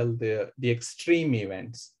handle the extreme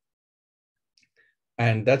events,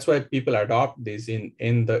 and that's why people adopt this in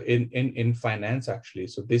finance, actually.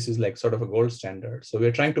 So this is like sort of a gold standard. So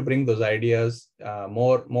we're trying to bring those ideas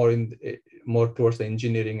more towards the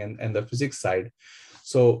engineering and the physics side.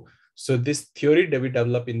 So this theory that we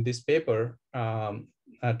developed in this paper,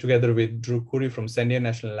 together with Drew Curry from Sandia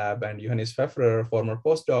National Lab and Johannes Pfefferer, a former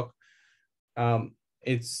postdoc,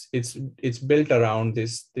 it's built around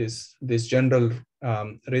this general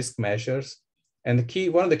risk measures. And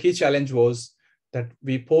one of the key challenge was that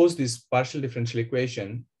we pose this partial differential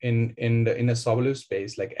equation in a Sobolev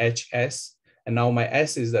space like HS, and now my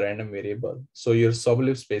S is the random variable. So your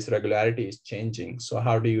Sobolev space regularity is changing. So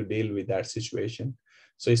how do you deal with that situation?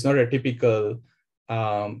 So it's not a typical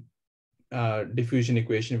diffusion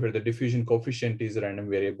equation where the diffusion coefficient is a random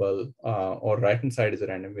variable or right-hand side is a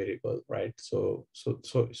random variable, right? So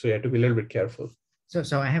you have to be a little bit careful.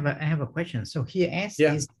 So I have a question. So here S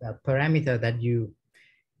is the parameter that you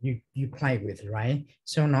play with, right?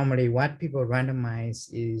 So normally what people randomize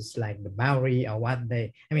is like the boundary, or what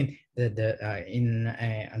they, I mean, in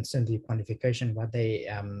uncertainty quantification, what they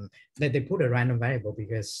put a random variable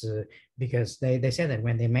because they say that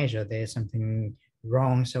when they measure there's something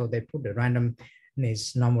wrong, so they put the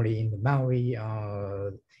randomness normally in the boundary,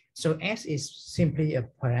 or So S is simply a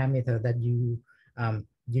parameter that you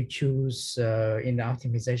choose in the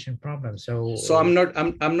optimization problem. So I'm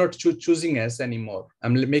not choosing S anymore.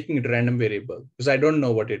 I'm making it a random variable because I don't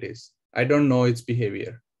know what it is. I don't know its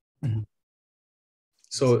behavior. Mm-hmm.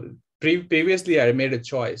 So previously I made a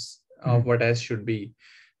choice of what S should be,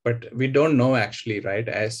 but we don't know actually, right?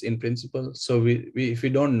 S in principle. So we if we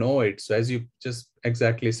don't know it, so as you just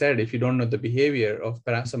exactly said, if you don't know the behavior of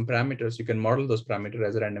some parameters, you can model those parameters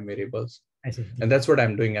as random variables. I see. And that's what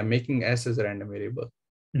I'm doing. I'm making S as a random variable.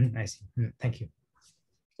 I see. Thank you.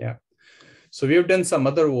 Yeah. So we have done some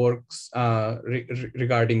other works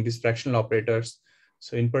regarding these fractional operators.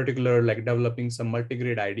 So in particular, like developing some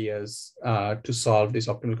multigrid ideas to solve these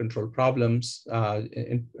optimal control problems.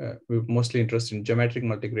 We're mostly interested in geometric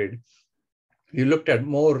multigrid. We looked at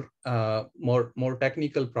more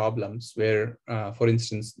technical problems where, for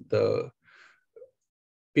instance, the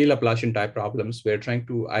P-Laplacian type problems, we're trying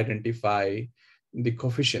to identify the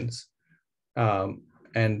coefficients.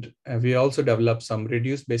 And we also developed some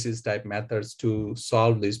reduced basis type methods to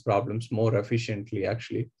solve these problems more efficiently,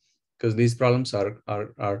 actually, because these problems are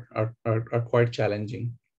quite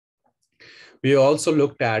challenging. We also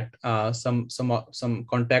looked at some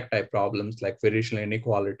contact type problems like variational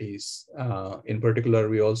inequalities. In particular,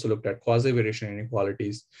 we also looked at quasi-variational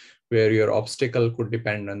inequalities, where your obstacle could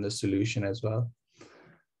depend on the solution as well.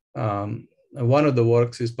 One of the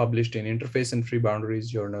works is published in Interface and Free Boundaries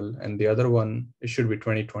Journal, and the other one, it should be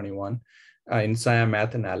 2021, in SIAM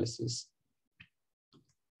Math Analysis.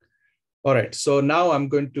 All right, so now I'm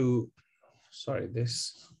going to, sorry,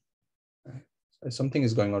 something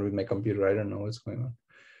is going on with my computer. I don't know what's going on.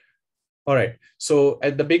 All right, so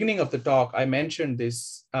at the beginning of the talk, I mentioned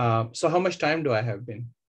this. So how much time do I have been?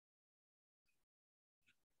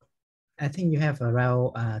 I think you have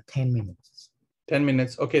around 10 minutes. 10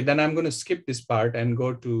 minutes. Okay, then I'm going to skip this part and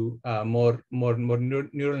go to more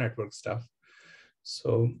neural network stuff.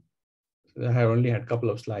 So I have only had a couple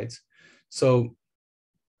of slides. So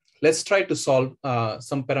let's try to solve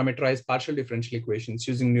some parameterized partial differential equations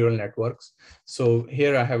using neural networks. So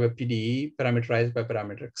here I have a PDE parameterized by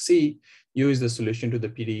parameter C. U is the solution to the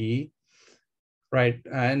PDE. Right,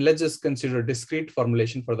 and let's just consider a discrete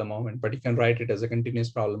formulation for the moment, but you can write it as a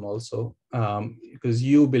continuous problem also, because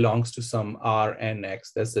U belongs to some R n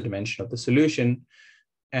x, that's the dimension of the solution.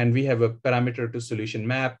 And we have a parameter to solution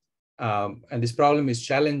map. And this problem is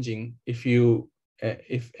challenging if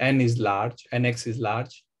n is large, nx is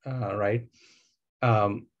large, right?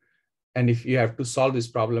 And if you have to solve this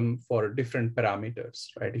problem for different parameters,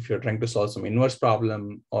 right? If you're trying to solve some inverse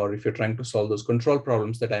problem, or if you're trying to solve those control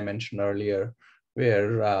problems that I mentioned earlier,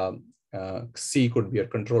 where C could be a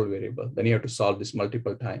control variable, then you have to solve this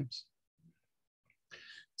multiple times.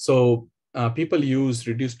 So people use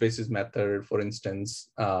reduced basis method, for instance,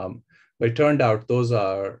 but it turned out those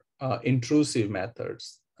are intrusive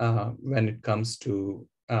methods when it comes to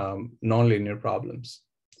nonlinear problems.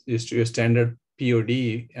 Your standard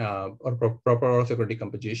POD or proper orthogonal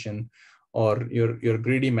decomposition, or your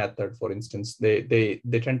greedy method, for instance, they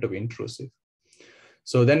tend to be intrusive.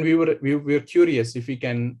 So then we were curious if we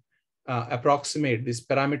can approximate this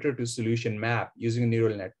parameter to solution map using a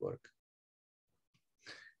neural network.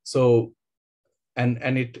 So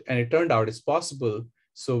and it turned out it's possible.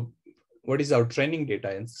 So what is our training data?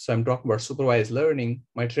 And so I'm talking about supervised learning.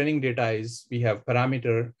 My training data is we have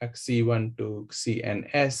parameter XC1 to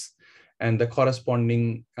XCNS, and the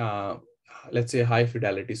corresponding let's say high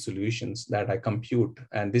fidelity solutions that I compute.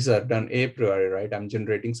 And these are done a priori, right? I'm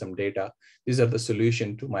generating some data. These are the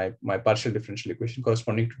solution to my partial differential equation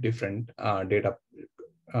corresponding to different data,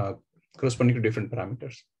 corresponding to different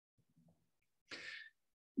parameters.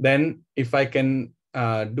 Then if I can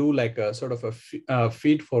do like a sort of a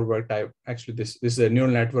feed forward type, actually this is a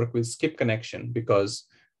neural network with skip connection, because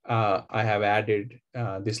I have added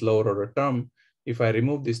this lower order term. If I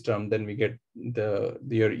remove this term, then we get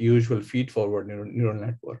your usual feed forward neural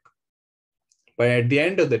network. But at the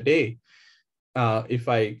end of the day, if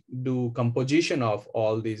I do composition of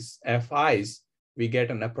all these FIs, we get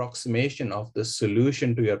an approximation of the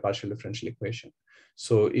solution to your partial differential equation.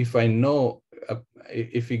 So if I know,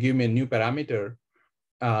 if you give me a new parameter,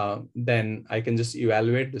 then I can just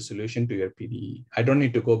evaluate the solution to your PDE. I don't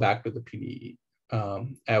need to go back to the PDE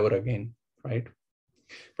ever again, right?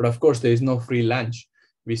 But of course, there is no free lunch.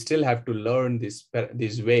 We still have to learn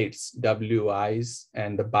these weights, WIs,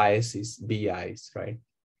 and the biases, BIs, right?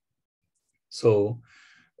 So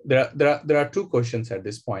there are two questions at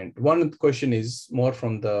this point. One question is more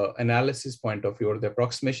from the analysis point of view or the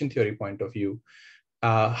approximation theory point of view.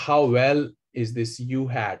 How well is this U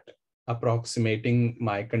hat approximating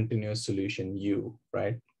my continuous solution U,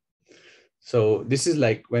 right? So this is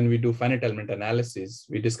like when we do finite element analysis,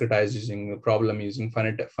 we discretize using a problem using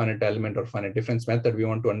finite element or finite difference method. We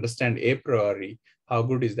want to understand a priori how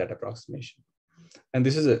good is that approximation. And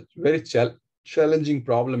this is a very challenging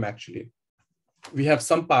problem, actually. We have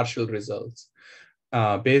some partial results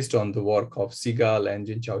based on the work of Seagal and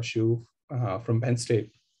Jin-Chao Xu from Penn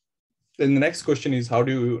State. Then the next question is, how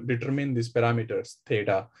do you determine these parameters,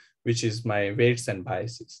 theta, which is my weights and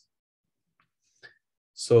biases?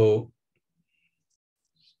 So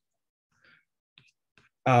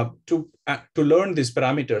to learn these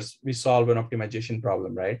parameters, we solve an optimization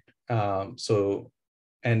problem, right?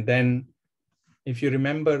 And then if you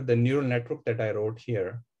remember the neural network that I wrote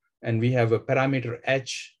here, and we have a parameter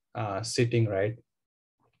h sitting, right?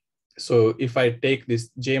 So if I take this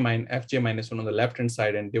fj minus 1 on the left-hand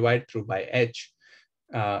side and divide through by h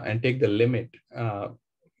and take the limit,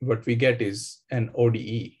 what we get is an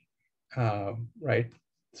ODE, right?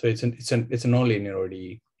 So it's a nonlinear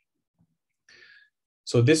ODE.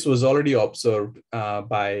 So this was already observed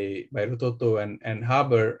by Rutoto and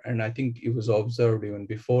Harbir, and I think it was observed even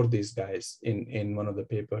before these guys in one of the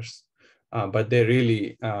papers. But they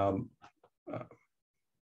really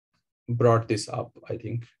brought this up, I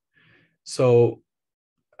think. So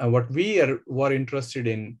what we were interested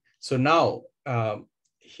in, so now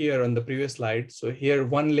here on the previous slide, so here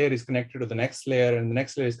one layer is connected to the next layer and the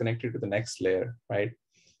next layer is connected to the next layer, right?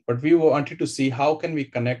 But we wanted to see how can we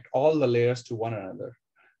connect all the layers to one another.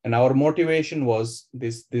 And our motivation was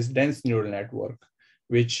this dense neural network,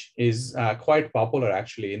 which is quite popular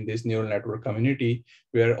actually in this neural network community,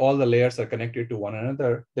 where all the layers are connected to one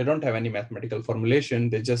another. They don't have any mathematical formulation.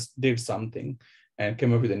 They just did something and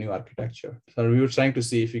came up with a new architecture. So we were trying to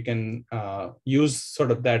see if we can use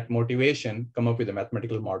sort of that motivation, come up with a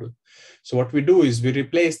mathematical model. So what we do is we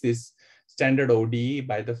replace this standard ODE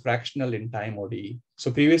by the fractional in time ODE.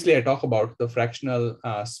 So previously I talked about the fractional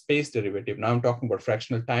space derivative. Now I'm talking about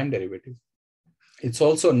fractional time derivative. It's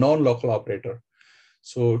also a non-local operator.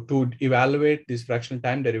 So to evaluate this fractional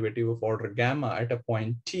time derivative of order gamma at a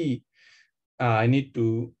point t, I need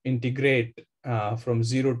to integrate from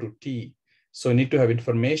 0 to t. So I need to have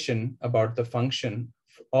information about the function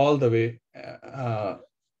all the way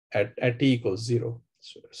at t equals 0.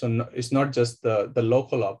 So no, it's not just the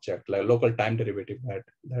local object, like local time derivative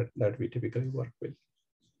that we typically work with.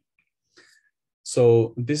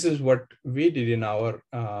 So this is what we did in our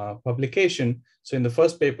publication. So in the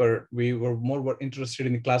first paper, we were more interested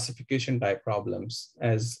in the classification type problems,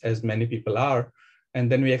 as many people are.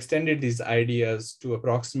 And then we extended these ideas to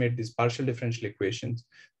approximate these partial differential equations.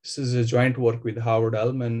 This is a joint work with Howard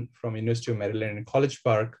Ullman from University of Maryland in College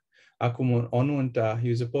Park. Akumu Onwunta, he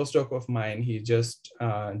was a postdoc of mine. He just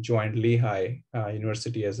joined Lehigh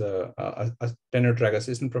University as a tenure track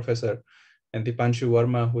assistant professor. And Dipanshu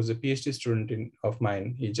Verma, who's a PhD student of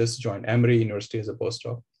mine, he just joined Emory University as a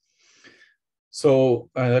postdoc. So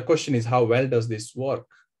the question is, how well does this work?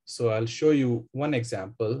 So I'll show you one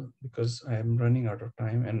example because I'm running out of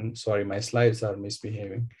time, and sorry, my slides are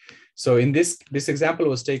misbehaving. So in this example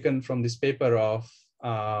was taken from this paper of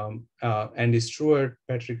Andy Stewart,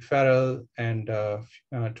 Patrick Farrell, and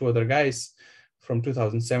two other guys from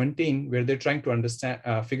 2017, where they're trying to understand,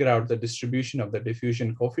 figure out the distribution of the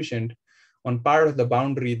diffusion coefficient. On part of the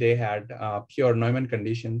boundary, they had pure Neumann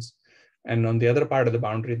conditions, and on the other part of the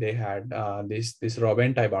boundary, they had this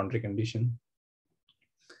Robben boundary condition.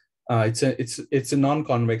 It's a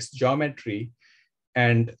non-convex geometry,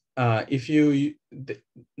 and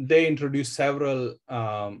they introduce several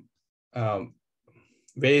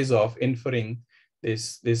ways of inferring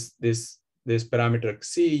this parameter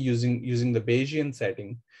C using the Bayesian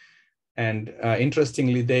setting. And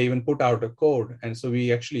interestingly, they even put out a code, and so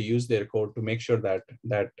we actually use their code to make sure that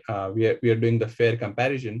we are doing the fair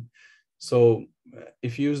comparison. So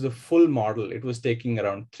if you use the full model, it was taking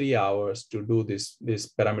around 3 hours to do this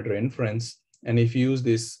parameter inference. And if you use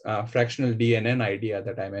this fractional DNN idea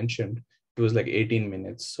that I mentioned, it was like 18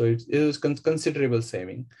 minutes. So it was considerable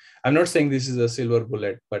saving. I'm not saying this is a silver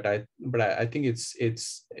bullet, but I think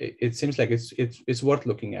it seems like it's worth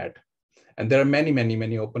looking at. And there are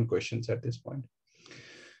many open questions at this point.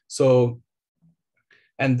 So,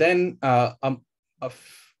 and then a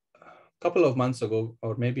couple of months ago,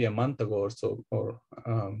 or maybe a month ago or so, or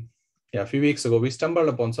a few weeks ago, we stumbled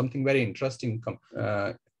upon something very interesting,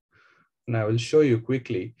 and I will show you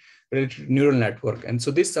quickly, related to neural network. And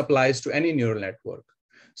so this applies to any neural network.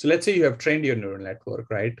 So let's say you have trained your neural network,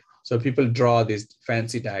 right? So people draw these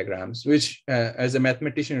fancy diagrams, which as a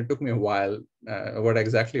mathematician, it took me a while, what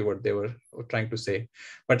they were trying to say.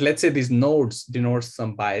 But let's say these nodes denote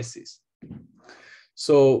some biases.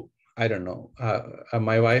 So I don't know,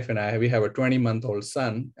 my wife and I, we have a 20-month-old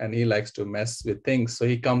son, and he likes to mess with things. So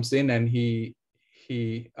he comes in and he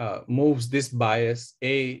moves this bias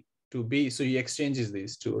A to B. So he exchanges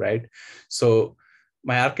these two, right? So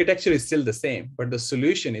my architecture is still the same, but the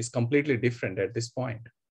solution is completely different at this point.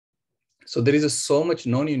 So there is so much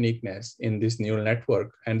non-uniqueness in this neural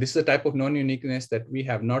network. And this is a type of non-uniqueness that we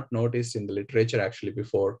have not noticed in the literature actually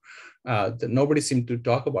before. Nobody seemed to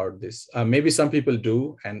talk about this. Maybe some people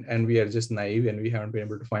do, and we are just naive and we haven't been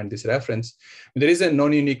able to find this reference. There is a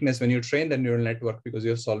non-uniqueness when you train the neural network because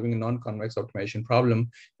you're solving a non-convex optimization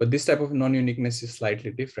problem, but this type of non-uniqueness is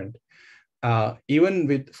slightly different.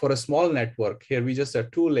 Even for a small network, here we just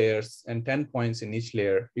have 2 layers and 10 points in each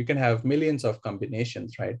layer. You can have millions of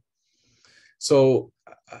combinations, right? So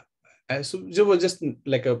it was just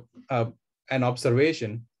like an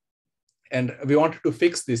observation, and we wanted to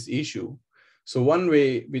fix this issue. So one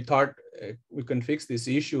way we thought we can fix this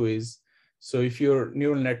issue is, so if your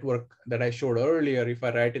neural network that I showed earlier, if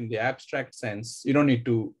I write in the abstract sense, you don't need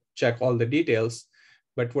to check all the details.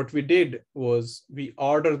 But what we did was we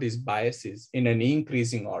order these biases in an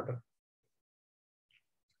increasing order.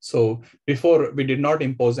 So before we did not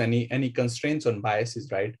impose any constraints on biases,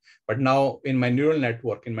 right? But now in my neural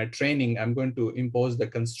network, in my training, I'm going to impose the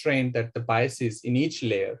constraint that the biases in each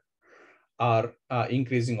layer are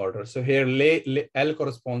increasing order. So here L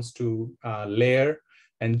corresponds to layer,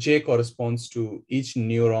 and J corresponds to each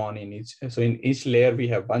neuron in each. So in each layer, we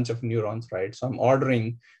have a bunch of neurons, right? So I'm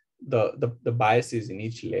ordering the biases in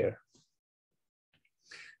each layer.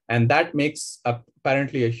 And that makes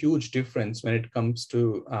apparently a huge difference when it comes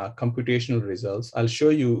to computational results. I'll show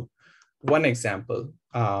you one example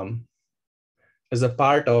as a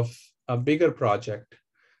part of a bigger project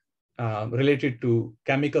related to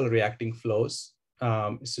chemical reacting flows.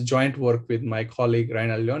 It's a joint work with my colleague,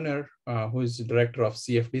 Reinhard Lohner, who is the director of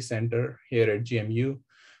CFD Center here at GMU.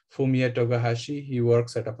 Fumiya Togahashi, he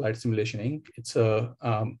works at Applied Simulation Inc. It's a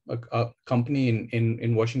company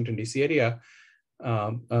in Washington, DC area.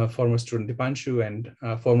 Former student Dipanshu and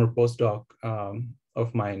former postdoc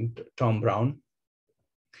of mine, Tom Brown.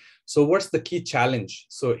 So what's the key challenge?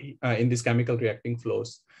 So in these chemical reacting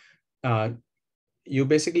flows, you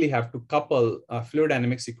basically have to couple fluid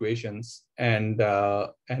dynamics equations and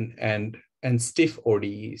stiff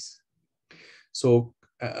ODEs. So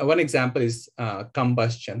one example is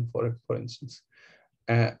combustion, for instance.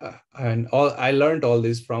 And I learned all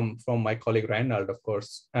this from my colleague Reinhard, of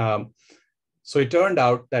course. So it turned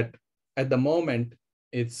out that at the moment,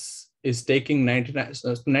 it's taking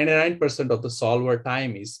 99% of the solver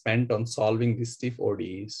time is spent on solving these stiff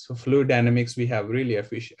ODEs. So fluid dynamics, we have really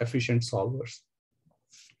efficient solvers.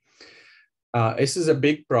 This is a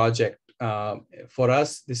big project. For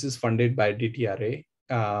us, this is funded by DTRA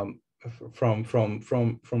from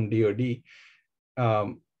DOD.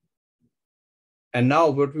 And now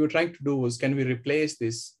what we were trying to do was, can we replace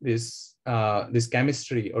this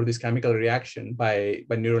chemistry or this chemical reaction by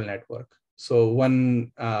neural network? So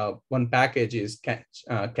one package is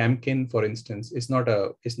Camkin, for instance. It's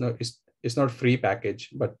not free package,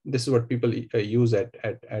 but this is what people use at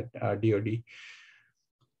DOD.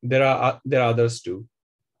 There are others too.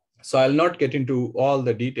 So I'll not get into all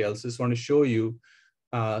the details. Just want to show you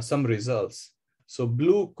some results. So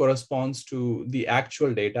blue corresponds to the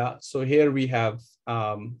actual data. So here we have,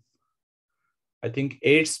 I think,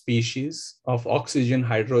 8 species of oxygen,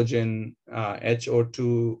 hydrogen,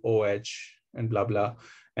 HO2, OH, and blah, blah,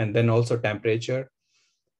 and then also temperature.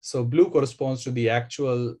 So blue corresponds to the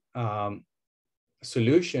actual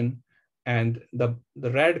solution, and the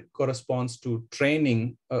red corresponds to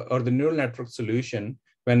training or the neural network solution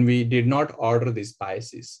when we did not order these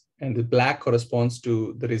biases. And the black corresponds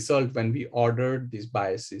to the result when we ordered these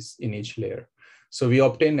biases in each layer. So we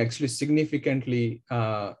obtain actually significantly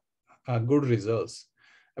good results.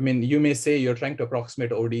 I mean, you may say you're trying to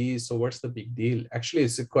approximate ODEs, so what's the big deal? Actually,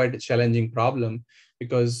 it's quite a challenging problem,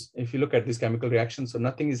 because if you look at these chemical reactions, so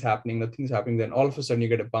nothing's happening, then all of a sudden you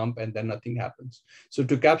get a bump and then nothing happens. So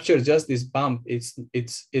to capture just this bump, it's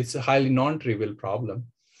a highly non-trivial problem.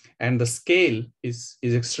 And the scale is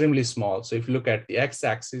extremely small. So if you look at the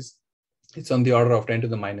x-axis, it's on the order of 10 to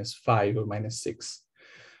the -5 or -6.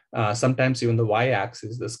 Sometimes even the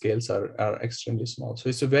y-axis, the scales are extremely small. So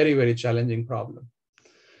it's a very, very challenging problem.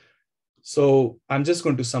 So I'm just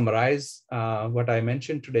going to summarize what I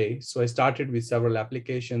mentioned today. So I started with several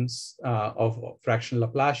applications of fractional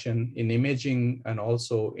Laplacian in imaging and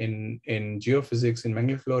also in geophysics, in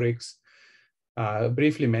magnetofluorics.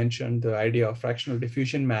 Briefly mentioned the idea of fractional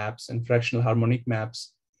diffusion maps and fractional harmonic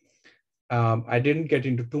maps. I didn't get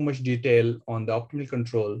into too much detail on the optimal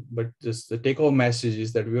control, but just the take-home message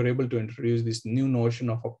is that we were able to introduce this new notion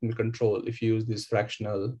of optimal control if you use this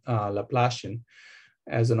fractional Laplacian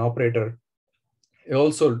as an operator. I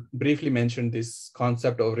also briefly mentioned this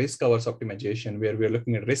concept of risk averse optimization, where we're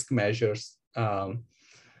looking at risk measures.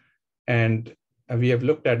 And we have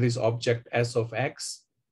looked at this object S of X.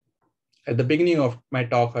 At the beginning of my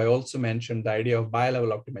talk, I also mentioned the idea of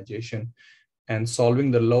bi-level optimization and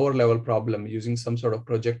solving the lower level problem using some sort of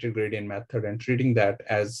projected gradient method and treating that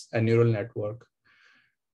as a neural network.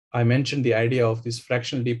 I mentioned the idea of this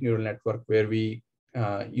fractional deep neural network where we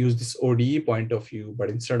use this ODE point of view, but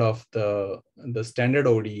instead of the standard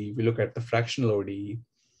ODE, we look at the fractional ODE.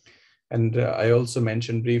 And I also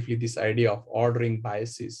mentioned briefly this idea of ordering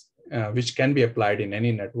biases, which can be applied in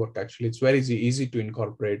any network. Actually, it's very easy to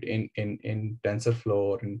incorporate in TensorFlow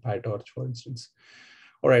or in PyTorch, for instance.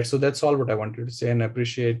 All right, so that's all what I wanted to say, and I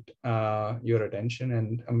appreciate your attention,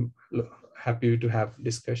 and I'm happy to have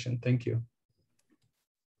discussion. Thank you.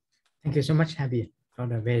 Thank you so much, Harbir, for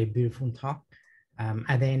the very beautiful talk.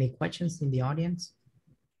 Are there any questions in the audience?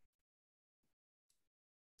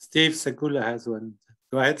 Steve Sekula has one.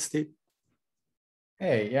 Go ahead, Steve.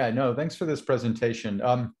 Hey, yeah, no, thanks for this presentation.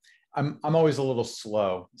 I'm always a little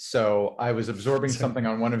slow, so I was absorbing something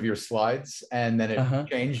on one of your slides, and then it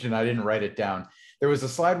changed, and I didn't write it down. There was a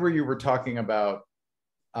slide where you were talking about,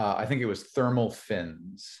 I think it was thermal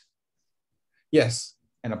fins. Yes.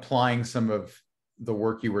 And applying some of the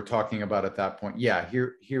work you were talking about at that point. Yeah,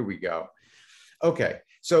 here we go. Okay,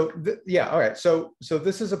 so yeah, all right. So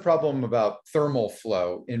this is a problem about thermal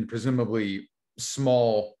flow in presumably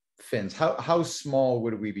small fins. How small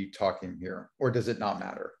would we be talking here, or does it not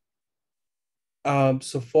matter?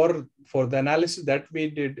 So for the analysis that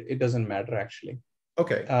we did, it doesn't matter actually.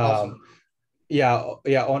 Okay. Awesome.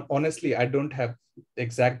 Honestly, I don't have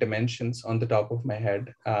exact dimensions on the top of my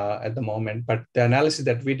head at the moment, but the analysis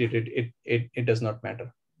that we did, it does not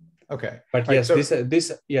matter. Okay. But yes,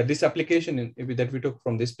 this application that we took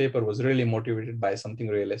from this paper was really motivated by something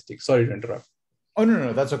realistic. Sorry to interrupt. Oh,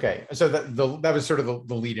 no, that's okay. So that was sort of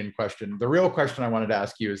the lead-in question. The real question I wanted to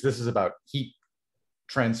ask you is, this is about heat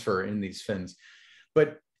transfer in these fins.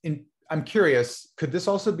 But I'm curious, could this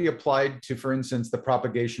also be applied to, for instance, the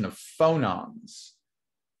propagation of phonons?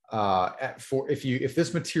 If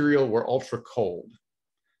this material were ultra cold,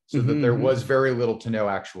 so that there was very little to no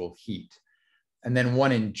actual heat, and then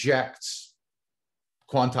one injects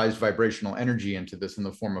quantized vibrational energy into this in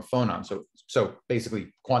the form of phonons, so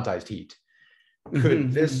basically quantized heat.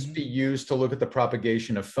 Could this be used to look at the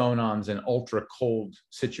propagation of phonons in ultra cold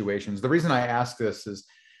situations? The reason I ask this is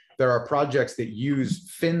there are projects that use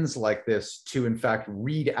fins like this to, in fact,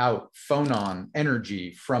 read out phonon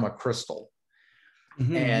energy from a crystal.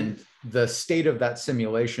 And the state of that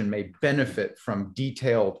simulation may benefit from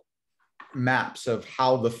detailed maps of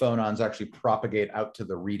how the phonons actually propagate out to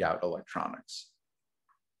the readout electronics.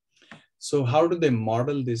 So how do they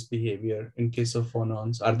model this behavior in case of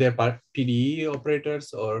phonons? Are there PDE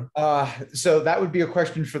operators or? So that would be a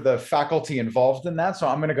question for the faculty involved in that. So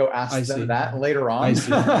I'm going to go ask them that later on. I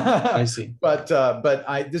see. I see. But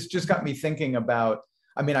this just got me thinking about,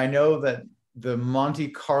 I mean, I know that the Monte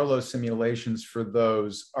Carlo simulations for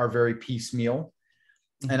those are very piecemeal.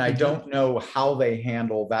 And I don't know how they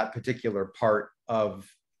handle that particular part of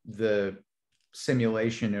the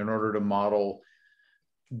simulation in order to model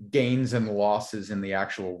gains and losses in the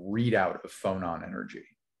actual readout of phonon energy.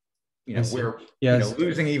 You know, where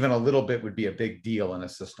losing even a little bit would be a big deal in a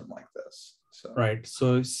system like this. So. Right.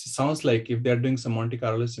 So it sounds like if they're doing some Monte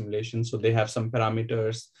Carlo simulation, so they have some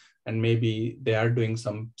parameters, and maybe they are doing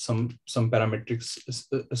some parametric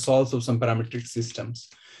solves of some parametric systems.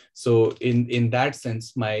 So in that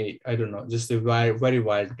sense, I don't know, just a very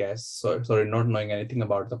wild guess. Sorry, not knowing anything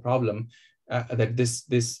about the problem. That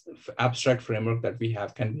this abstract framework that we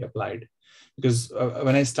have can be applied, because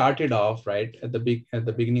when I started off at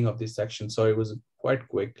the beginning of this section, so it was quite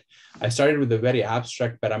quick. I started with a very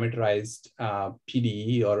abstract parameterized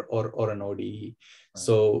PDE or an ODE. Right.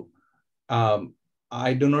 So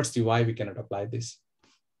I do not see why we cannot apply this.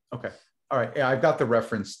 Okay. All right. Yeah, I've got the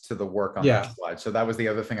reference to the work on that slide. So that was the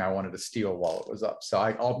other thing I wanted to steal while it was up. So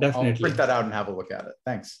I'll print that out and have a look at it.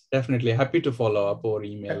 Thanks. Definitely. Happy to follow up or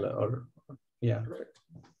email or. Yeah. Perfect.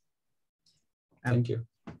 Thank you.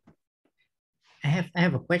 I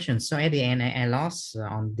have a question. So at the end, I lost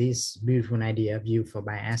on this beautiful idea of view for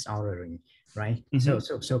bias ordering, right?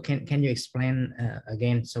 So can you explain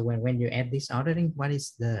again? So when you add this ordering, what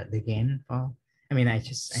is the gain for? I mean, I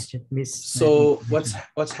just missed. So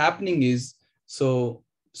what's happening is so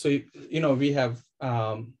we have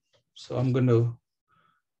so I'm going to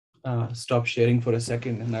stop sharing for a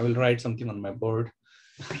second and I will write something on my board.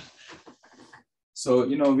 So,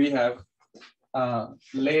 you know, we have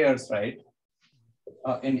layers, right?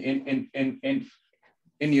 In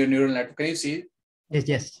your neural network. Can you see? Yes,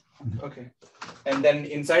 yes. Okay. And then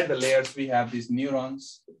inside the layers, we have these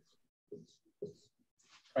neurons,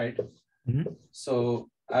 right? Mm-hmm. So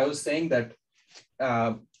I was saying that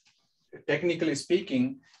technically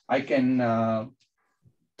speaking, I can, I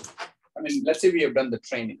mean, let's say we have done the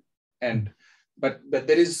training, and but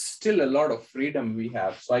there is still a lot of freedom we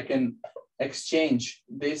have. So I can exchange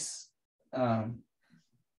this,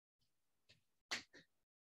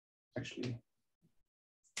 actually.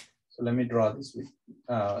 So let me draw this with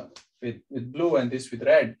blue and this with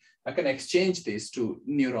red. I can exchange these two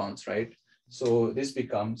neurons, right? So this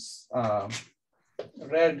becomes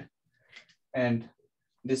red and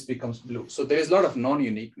this becomes blue. So there is a lot of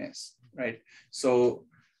non-uniqueness, right? So,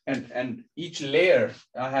 and each layer,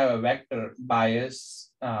 I have a vector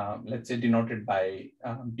bias, let's say denoted by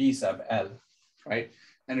B sub L, right?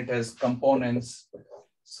 And it has components.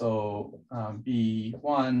 So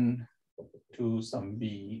B1 to some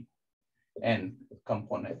Bn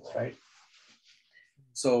components, right?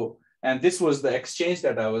 So, and this was the exchange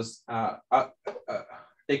that I was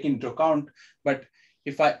taking into account. But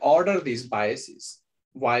if I order these biases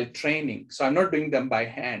while training, so I'm not doing them by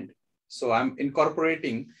hand. So I'm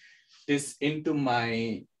incorporating this into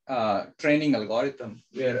my training algorithm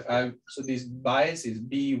where so these biases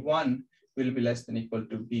B1 will be less than equal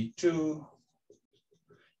to B2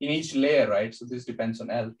 in each layer, right? So this depends on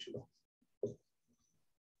L2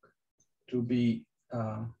 to be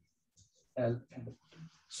L.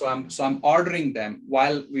 So I'm ordering them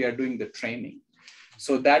while we are doing the training.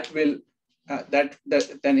 So that will, then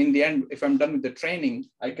in the end, if I'm done with the training,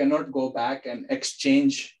 I cannot go back and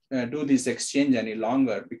exchange, do this exchange any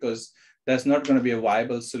longer because that's not going to be a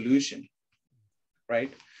viable solution,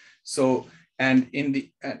 right? So, and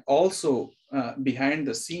also behind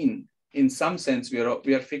the scene, in some sense, we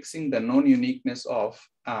are fixing the non-uniqueness of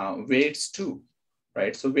weights too,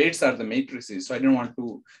 right? So weights are the matrices. So I don't want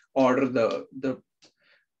to order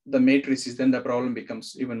the matrices, then the problem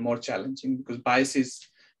becomes even more challenging because biases,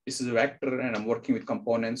 this is a vector and I'm working with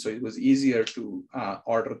components. So it was easier to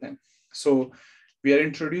order them. So we are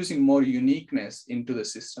introducing more uniqueness into the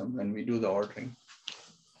system when we do the ordering.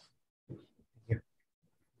 Yeah.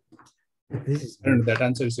 I don't know if that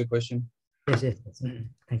answers your question. Yes, yes.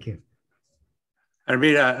 Thank you.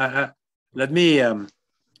 Harbir, let me, I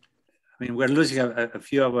mean, we're losing a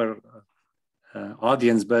few of our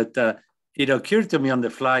audience, but it occurred to me on the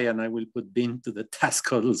fly, and I will put Bin to the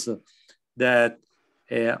task also, that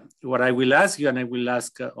what I will ask you, and I will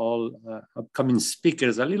ask all upcoming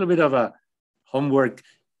speakers, a little bit of a homework.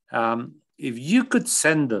 If you could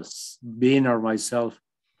send us, Bin or myself,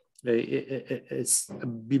 it's a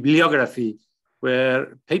bibliography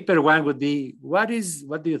where paper one would be, what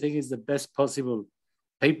do you think is the best possible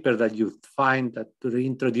paper that you find that to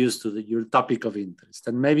introduce to your topic of interest?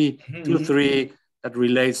 And maybe 2, 3 that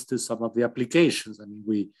relates to some of the applications. I mean,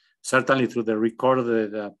 we certainly through the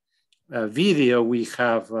recorded video, we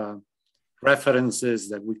have references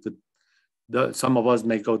that we could, some of us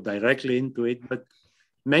may go directly into it, but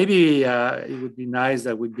maybe it would be nice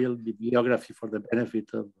that we build bibliography for the benefit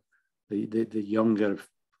of the younger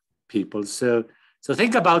people. So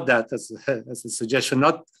think about that as a suggestion,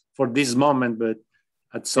 not for this moment, but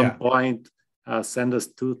at some point, send us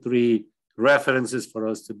 2, 3 references for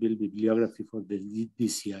us to build bibliography for the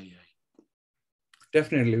DCII.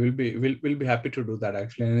 Definitely, we'll be happy to do that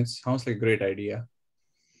actually, and it sounds like a great idea.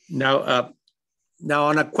 Now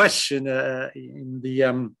on a question in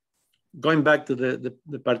the going back to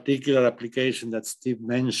the particular application that Steve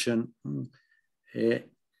mentioned,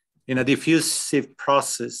 in a diffusive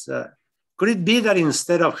process, could it be that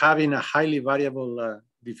instead of having a highly variable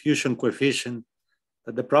diffusion coefficient,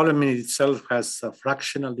 that the problem in itself has a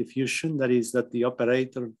fractional diffusion, that is that the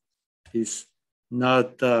operator is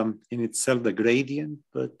not in itself the gradient,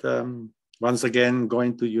 but once again,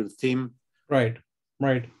 going to your theme. Right.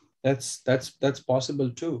 That's possible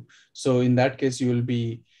too. So in that case, you will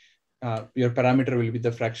be, your parameter will be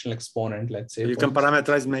the fractional exponent, let's say. You can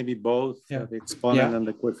parameterize maybe both, the exponent and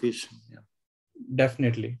the coefficient. Yeah.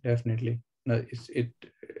 Definitely. No,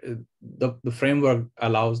 the framework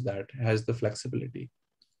allows that, has the flexibility.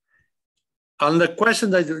 On the question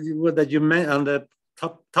that you mentioned, on the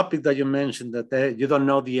topic that you mentioned, that you don't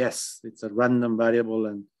know the S, it's a random variable,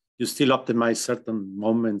 and you still optimize certain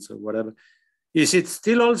moments or whatever. Is it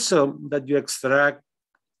still also that you extract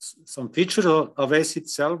some feature of S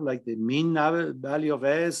itself, like the mean value of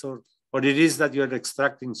S, or it is that you're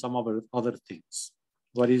extracting some other things?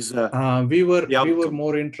 What is we were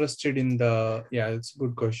more interested in the, yeah, it's a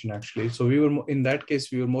good question actually. So we were, in that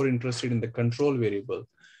case, we were more interested in the control variable.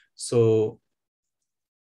 So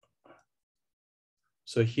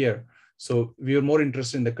here, so we were more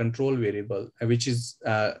interested in the control variable, which is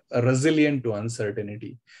resilient to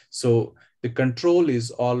uncertainty. So the control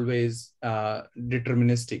is always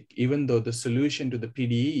deterministic, even though the solution to the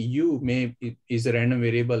PDE U is a random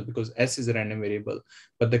variable because S is a random variable,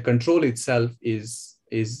 but the control itself is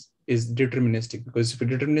deterministic, because if a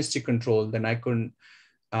deterministic control, then I couldn't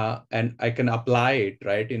and I can apply it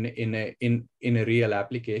right in a real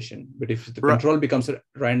application. But if the control becomes a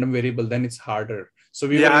random variable, then it's harder. So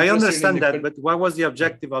I understand that, but what was the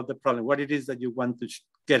objective of the problem? What it is that you want to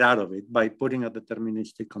get out of it by putting a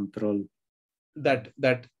deterministic control?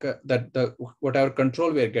 Whatever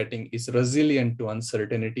control we're getting is resilient to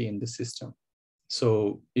uncertainty in the system.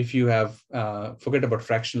 So if you have forget about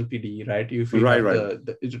fractional PDE, right? If you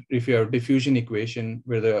if you have diffusion equation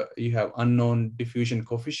where you have unknown diffusion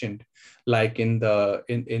coefficient, like in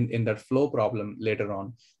that flow problem later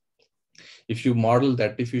on, if you model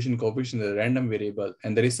that diffusion coefficient as a random variable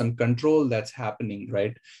and there is some control that's happening,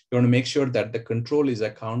 right? You want to make sure that the control is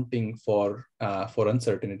accounting for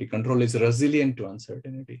uncertainty. Control is resilient to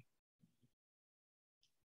uncertainty.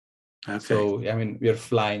 Okay. So, I mean, we are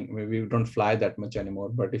flying. We don't fly that much anymore,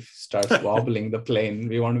 but if it starts wobbling the plane,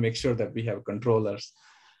 we want to make sure that we have controllers.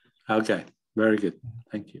 Okay, very good.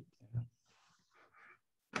 Thank you.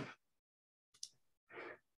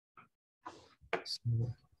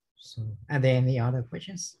 So are there any other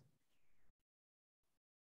questions?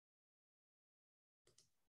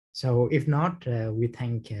 So if not, we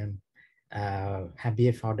thank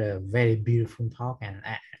Harbir for the very beautiful talk, and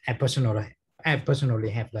I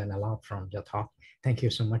personally have learned a lot from your talk. Thank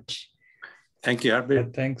you so much. Thank you,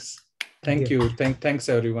 Harbir. Thanks. Thank you. Thanks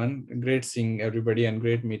everyone. Great seeing everybody and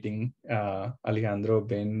great meeting Alejandro,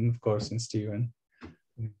 Ben, of course, and Steven.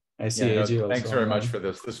 I see AJ also. Thanks very much for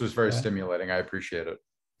this. This was very stimulating. I appreciate it.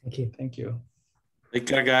 Thank you. Thank you. Take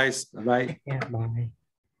care, guys. Bye. Yeah, bye.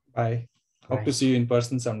 Bye. Hope to see you in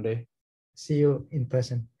person someday. See you in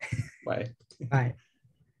person. Bye. Bye.